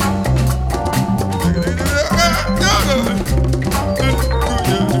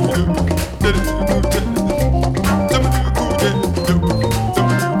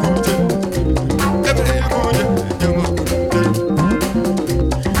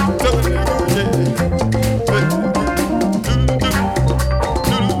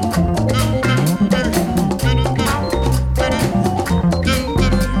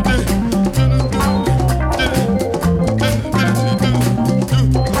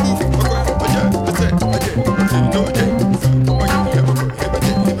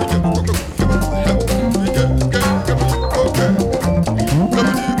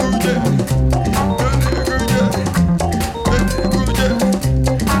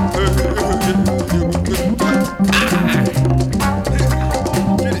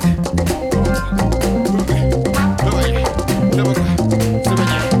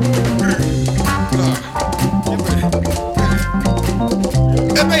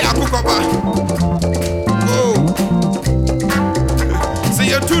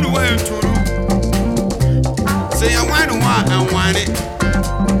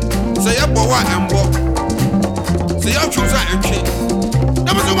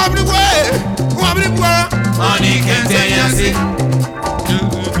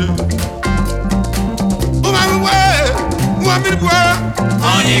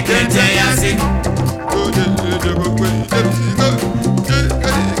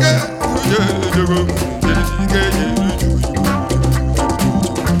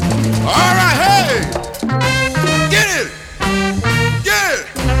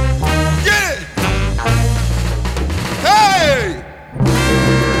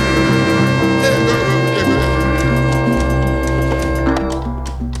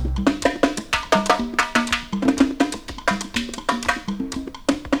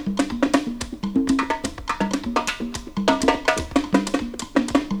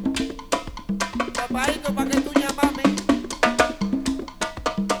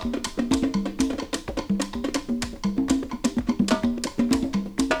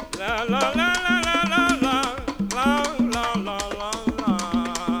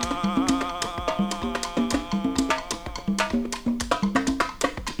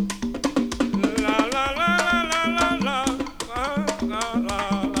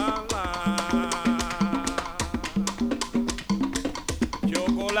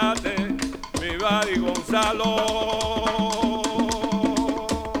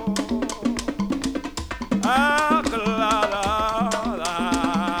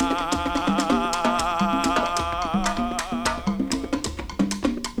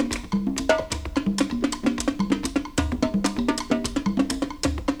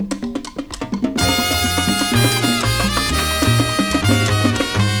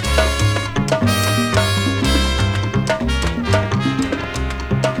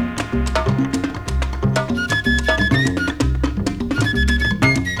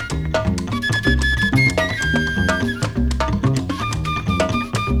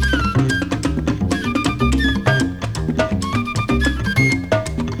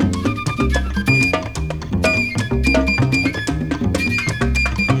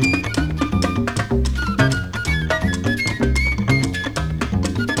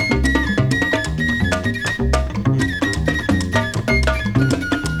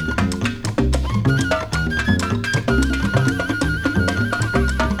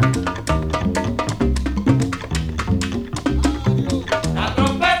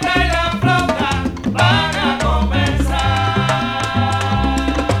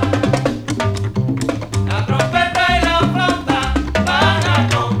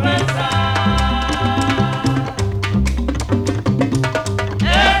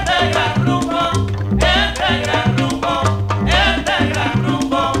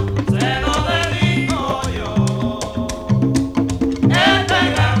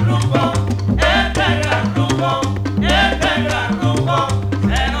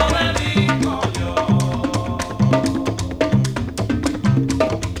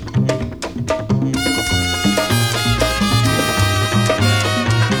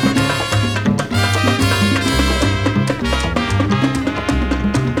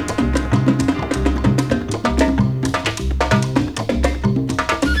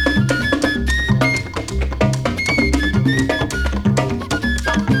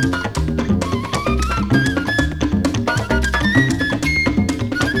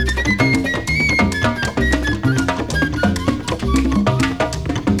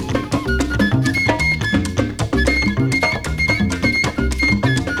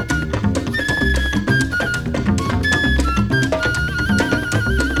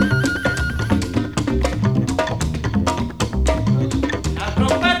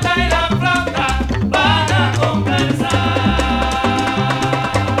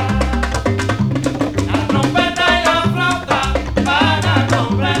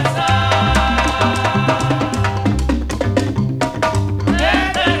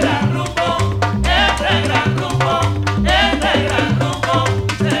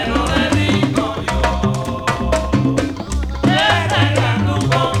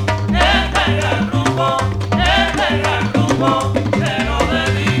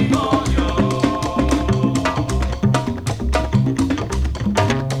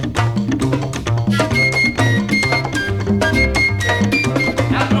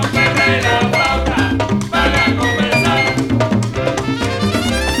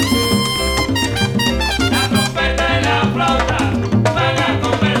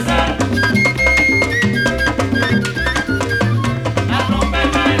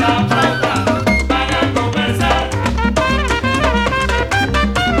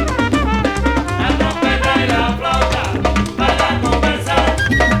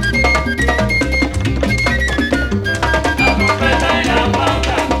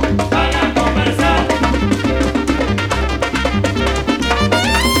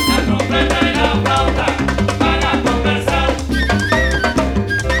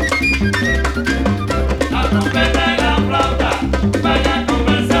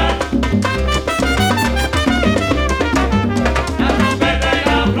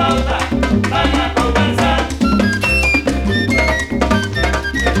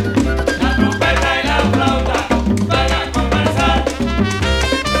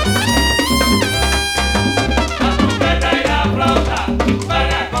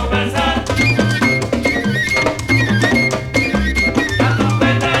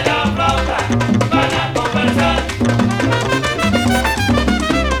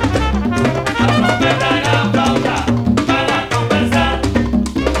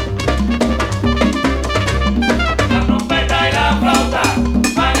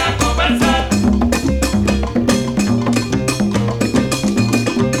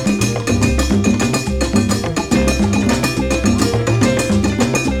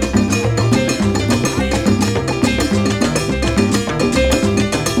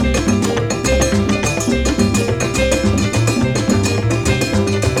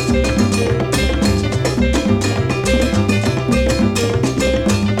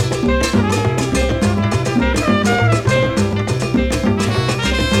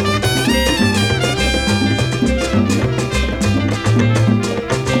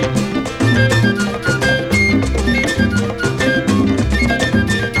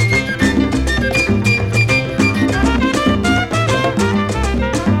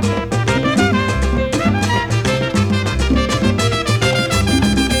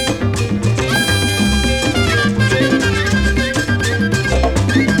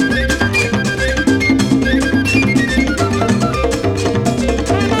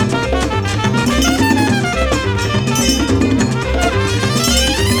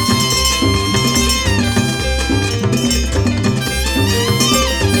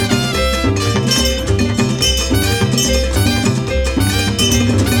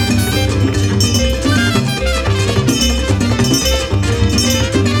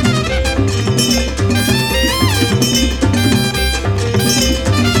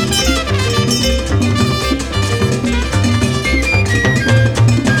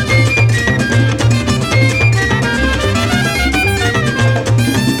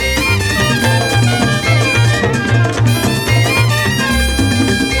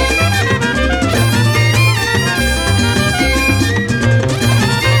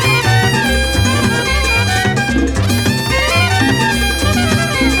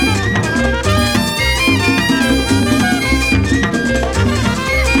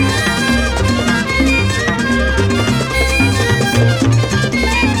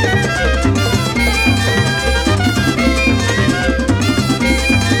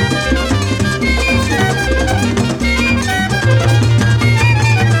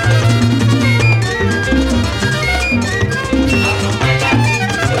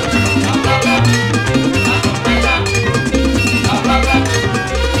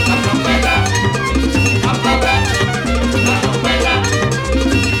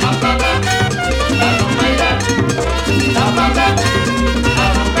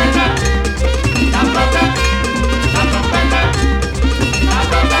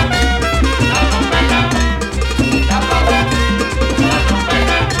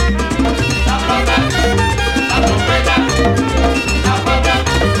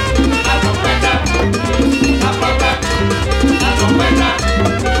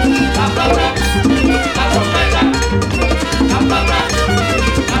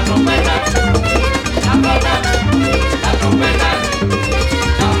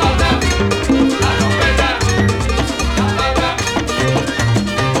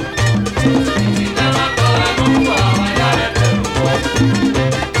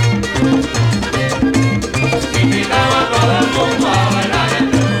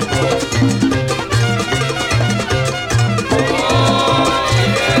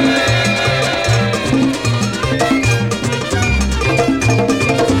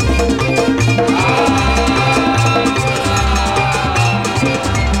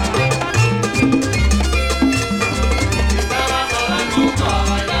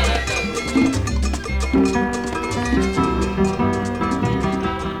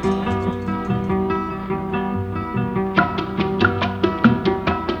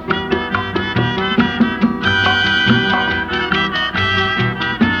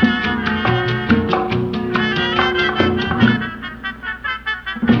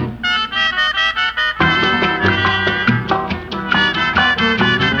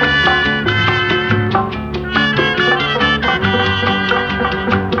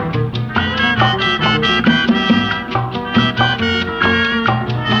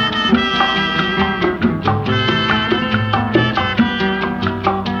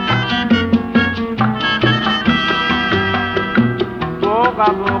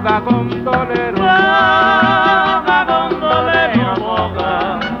 boga gondolero, boga gondolero,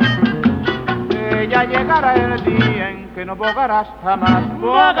 boga. Ya llegará el día en que no bogarás jamás,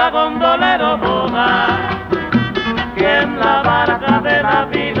 boga gondolero, boga. Que en la barca de la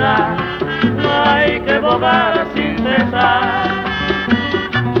vida no hay que bogar sin cesar.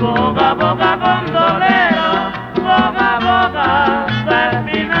 Boga, boga gondolero, boga, boga hasta el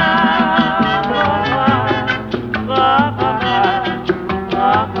final. Boga,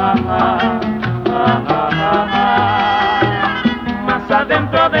 más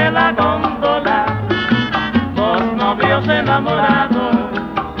adentro de la góndola, dos novios enamorados,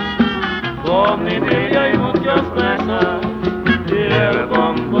 con idilio y muchos besos, y el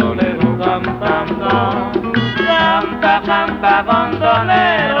gondolero cantando. Canta, canta,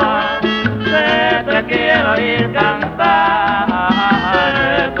 gondolero, te quiero oír cantar.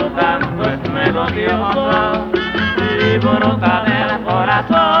 Tu canto es melodioso y brota del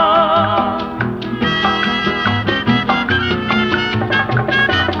corazón.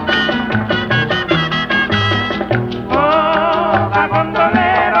 Boga,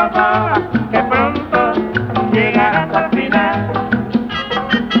 gondolero, boga, que pronto llegarás al final.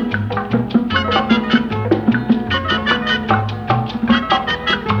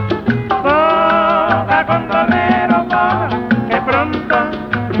 Boga, gondolero, boga, que pronto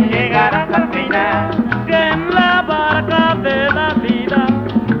llegarás al final. Que en la barca de la vida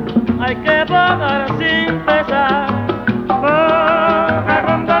hay que bogar sin cesar. Boga,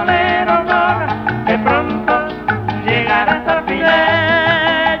 gondolero, boga, que pronto llegarás al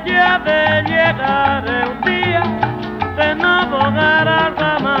final. Ya de llegar el día de no bogar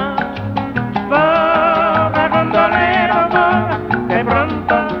jamás. Boga, gondolero, boga, que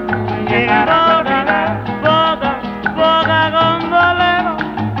pronto llegarás al final. Boga, boga, gondolero,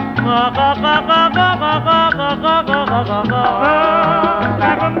 boga, boga, boga, boga, boga, boga, boga,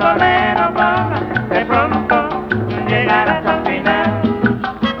 gondolero, boga, que pronto llegarás al final.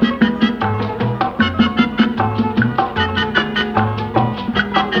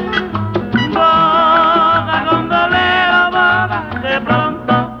 Boga, gondolero, boga, que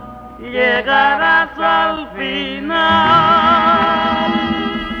pronto llegarás al final.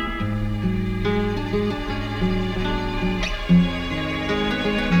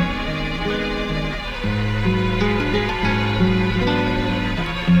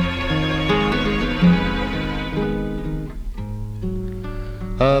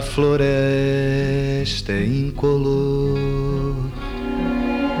 A floresta é incolor,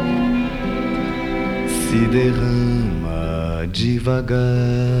 se derrama devagar.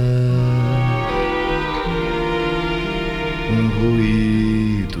 Um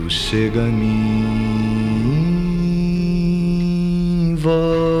ruído chega a mim, vozes.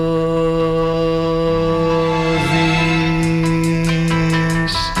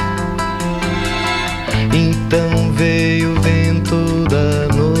 Então veio o vento da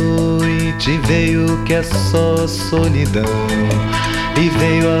noite, veio que é só solidão, e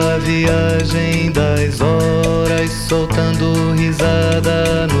veio a viagem das horas, soltando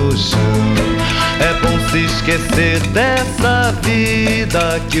risada no chão. É bom se esquecer dessa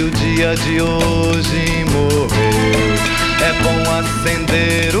vida que o dia de hoje morreu. É bom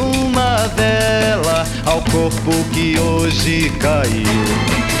acender uma vela ao corpo que hoje caiu.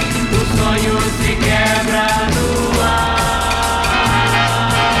 O sonho se quebra no ar,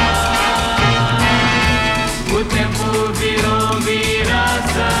 o tempo virou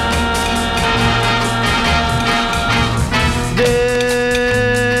viração.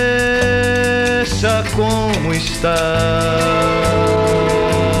 Deixa como está.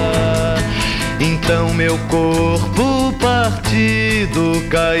 Então meu corpo partido,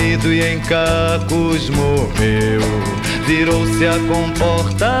 caído e em cacos morreu. Virou-se a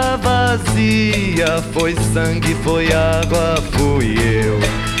comporta vazia, foi sangue, foi água, fui eu.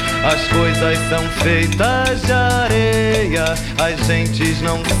 As coisas são feitas de areia, as gentes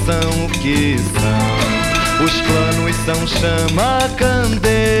não são o que são. Os planos são chama,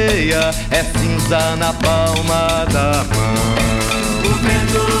 candeia, é cinza na palma da mão. O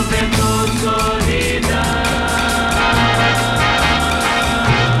vento, solidão.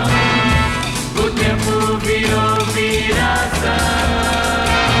 O tempo virou viração.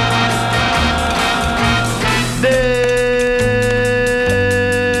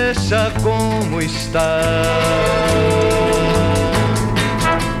 Deixa como está.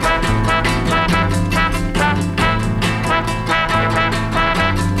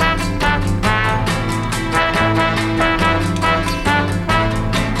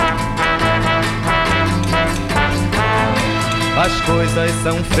 As coisas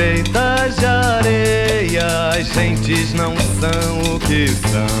são feitas de areia, as gentes não são o que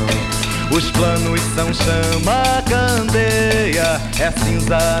são. Os planos são chama, candeia, é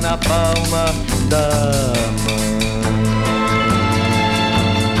cinza na palma da mão.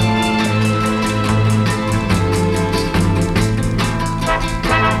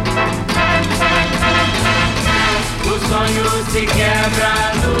 O sonho se quebra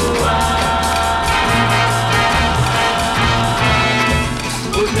no ar,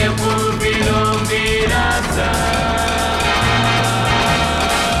 o tempo virou viração.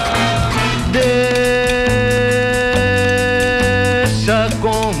 Deixa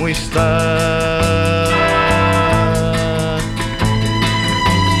como está.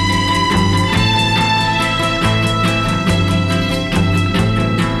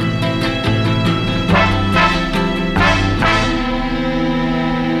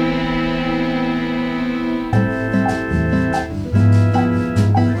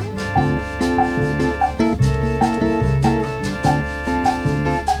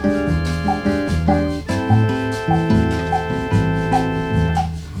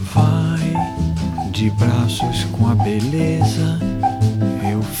 Com a beleza,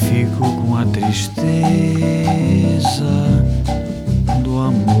 eu fico com a tristeza do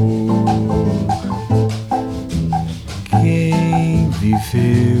amor. Quem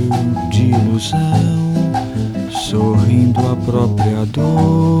viveu de ilusão, sorrindo a própria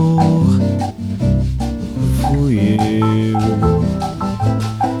dor, fui eu.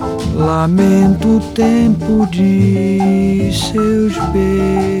 Lamento o tempo de seus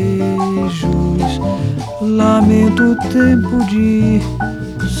beijos, lamento o tempo de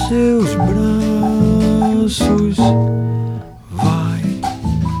seus braços. Vai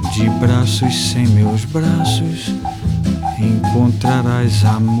de braços sem meus braços, encontrarás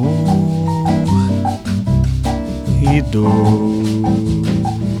amor e dor.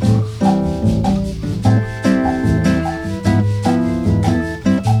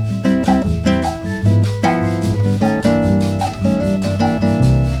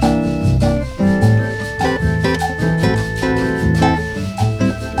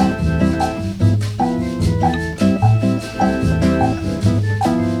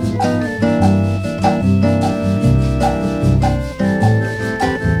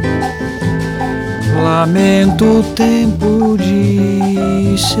 Lamento o tempo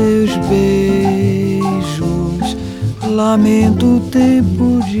de seus beijos, lamento o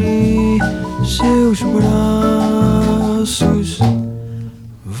tempo de seus braços.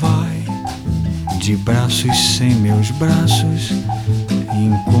 Vai de braços sem meus braços,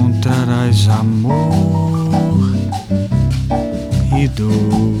 encontrarás amor e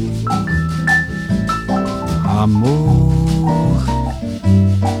dor. Amor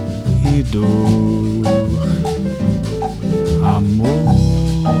e dor.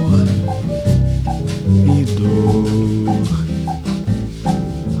 Amor e dor,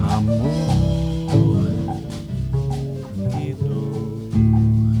 amor e dor.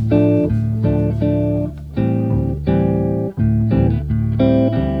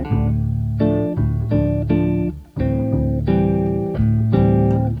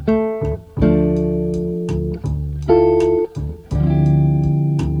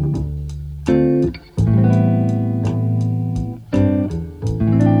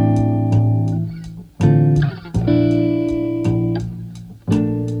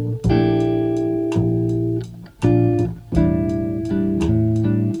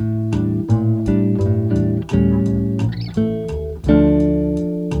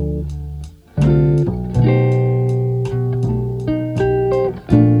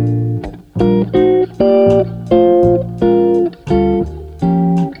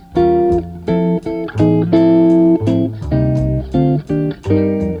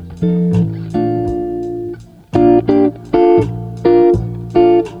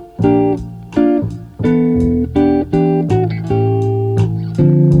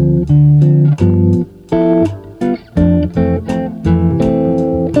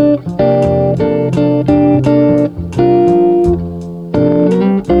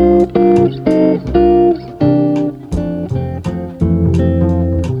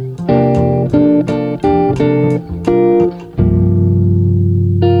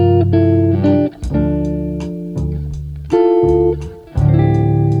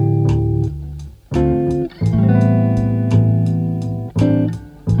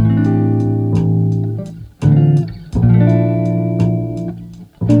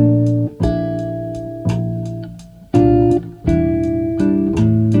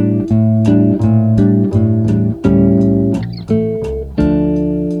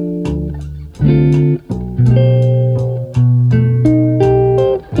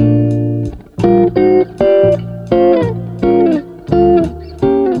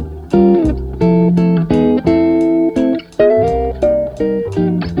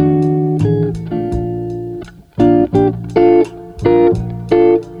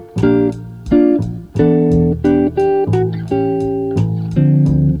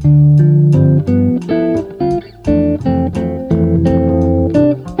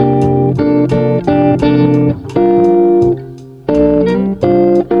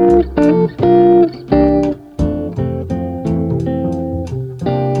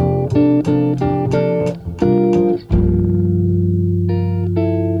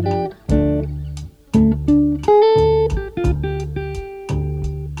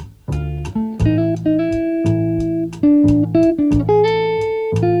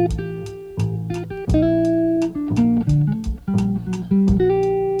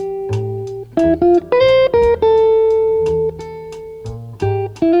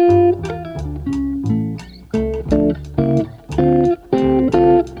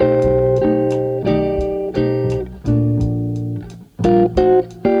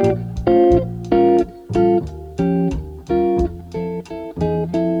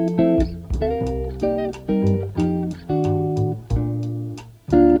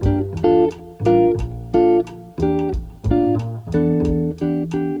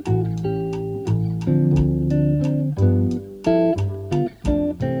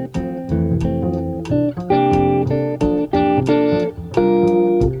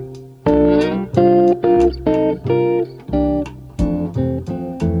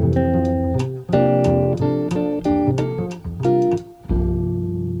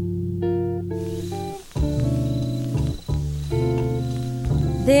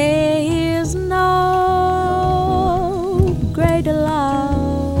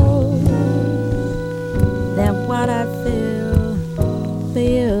 what I feel for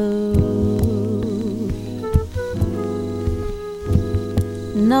you.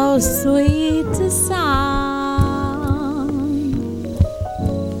 No sweeter song,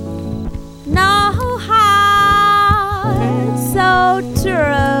 no heart so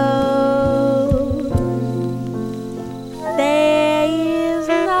true. There is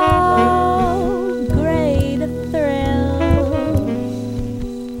no greater thrill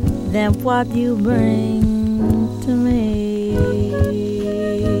than what you bring to me.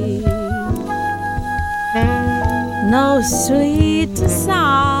 No sweeter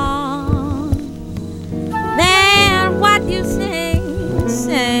song than what you sing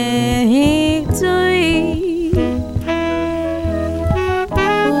to me.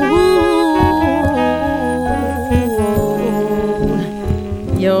 Ooh,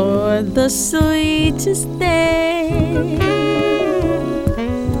 you're the sweetest thing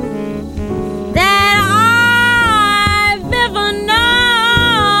that I've ever known,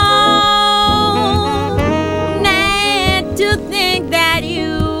 and to think that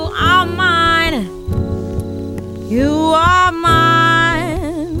you are mine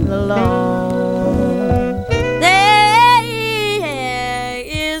alone. There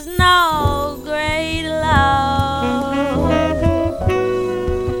is no great love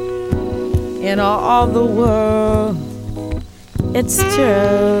in all the world. It's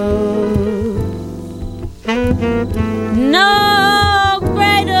true. No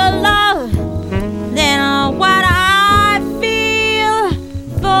greater love than what I feel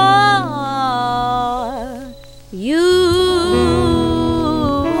for you.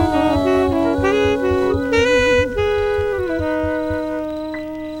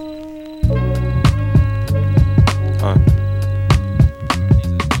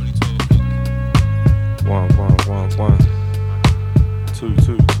 One. 2,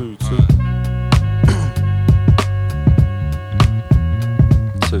 2, 2, 2.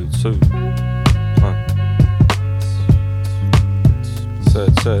 2, 2.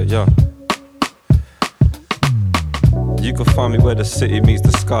 Say, yeah. You can find me where the city meets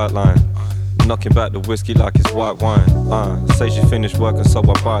the skyline, knocking back the whiskey like it's white wine. Say she finished working, so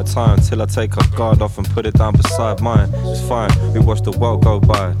I buy time till I take her guard off and put it down beside mine. It's fine, we watch the world go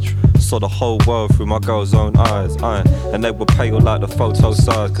by. Saw the whole world through my girl's own eyes. And they were pale like the photo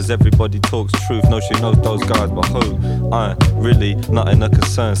size, cause everybody talks truth, no she knows those guys, but who? Really nothing a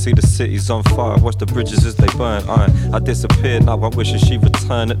concern. See the city's on fire, watch the bridges as they burn. I disappeared, now I'm wishing she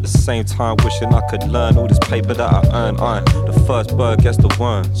returned. At the same time wishing I could learn all this paper that I earn. The first bird gets the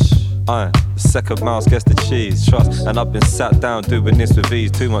worm, the second mouse gets the cheese. Trust, and I've been sat down doing this with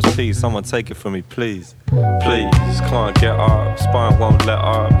ease. Too much peace, someone take it from me please. Please, can't get up, spine won't let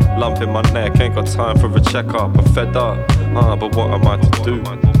up. Lump in my neck, ain't got time for a checkup. I'm fed up, but what am I to do?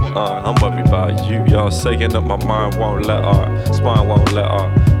 I'm worried about you, y'all saying that my mind won't let up, spine won't let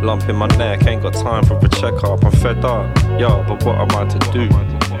up. Lump in my neck, ain't got time for a checkup. I'm fed up, yo, but what am I to do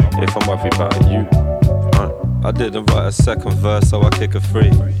if I'm worried about you? I didn't write a second verse, so I kick a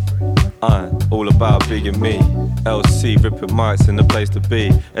free. All about being me. LC ripping mics in the place to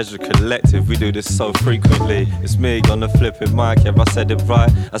be. Ezra Collective, we do this so frequently. It's me on the flipping mic, yeah I said it right.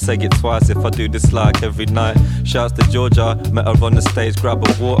 I say it twice if I do this like every night. Shouts to Georgia, met her on the stage, grab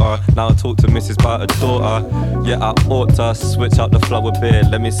a water. Now I talk to Mrs. about her daughter. Yeah I ought to switch up the flow a bit.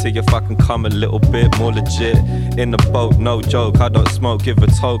 Let me see if I can come a little bit more legit. In the boat, no joke, I don't smoke, give a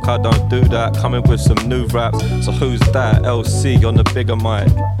toke, I don't do that. Coming with some new raps, so who's that? LC on the bigger mic.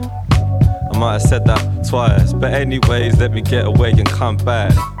 I might have said that twice, but anyways, let me get away and come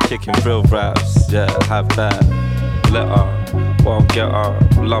back. Kicking real raps, yeah, have that. Let up, won't get up.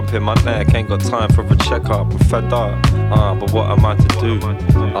 Lump in my neck, ain't got time for a checkup. I'm fed up, but what am I to do?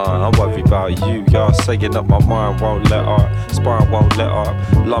 I'm worried about you, y'all saying that my mind won't let up, spine won't let up.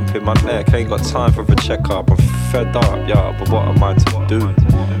 Lump in my neck, ain't got time for a checkup. I'm fed up, yeah, but what am I to do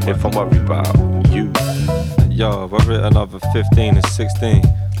if I'm worried about you? Yo, I've written another 15 and 16.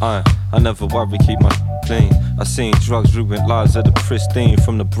 I never worry, keep my clean. I seen drugs ruin lives of the pristine,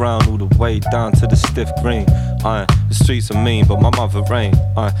 from the brown all the way down to the stiff green. The streets are mean, but my mother ain't.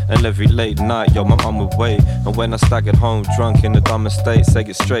 And every late night, yo, my mum would wait. And when I staggered home drunk in the dumb estate, say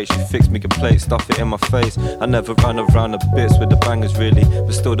it straight, she fixed me a plate, stuff it in my face. I never ran around the bits with the bangers really,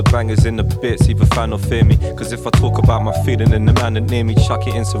 but still the bangers in the bits, either fan or fear me. Cause if I talk about my feeling and the man that near me, chuck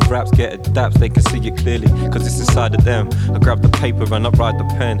it in some raps, get adapts, they can see it clearly, cause it's inside of them. I grab the paper and I write the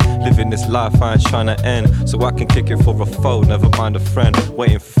pen, living this life I ain't trying to end, so I can kick it for a foe, never mind a friend.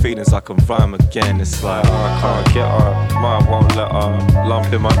 Waiting for feelings I can rhyme again. It's like, I can't get up, mine won't let up.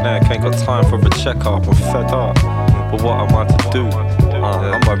 Lump in my neck, ain't got time for a checkup. I'm fed up, but what am I to do?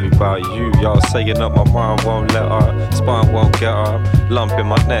 I'm worried about you. Y'all saying up my mind won't let up, spine won't get up, lump in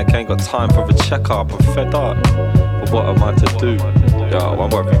my neck, ain't got time for a checkup. I'm fed up, but what am I to do? Yo,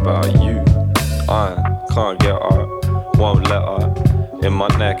 I'm worried about you. I can't get up, won't let up. In my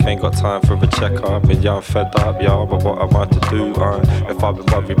neck, ain't got time for a checkup. And yeah, I'm fed up, yo, but what am I to do? If I've been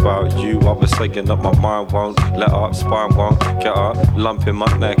worried about you, I was saying up my mind won't let up, spine won't get up, lump in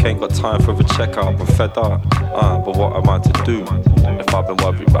my neck, ain't got time for a checkup. I'm fed up, but what am I to do? If I've been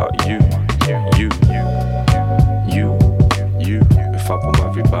worried about you, if I've been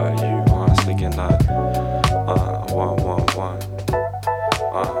worried about you.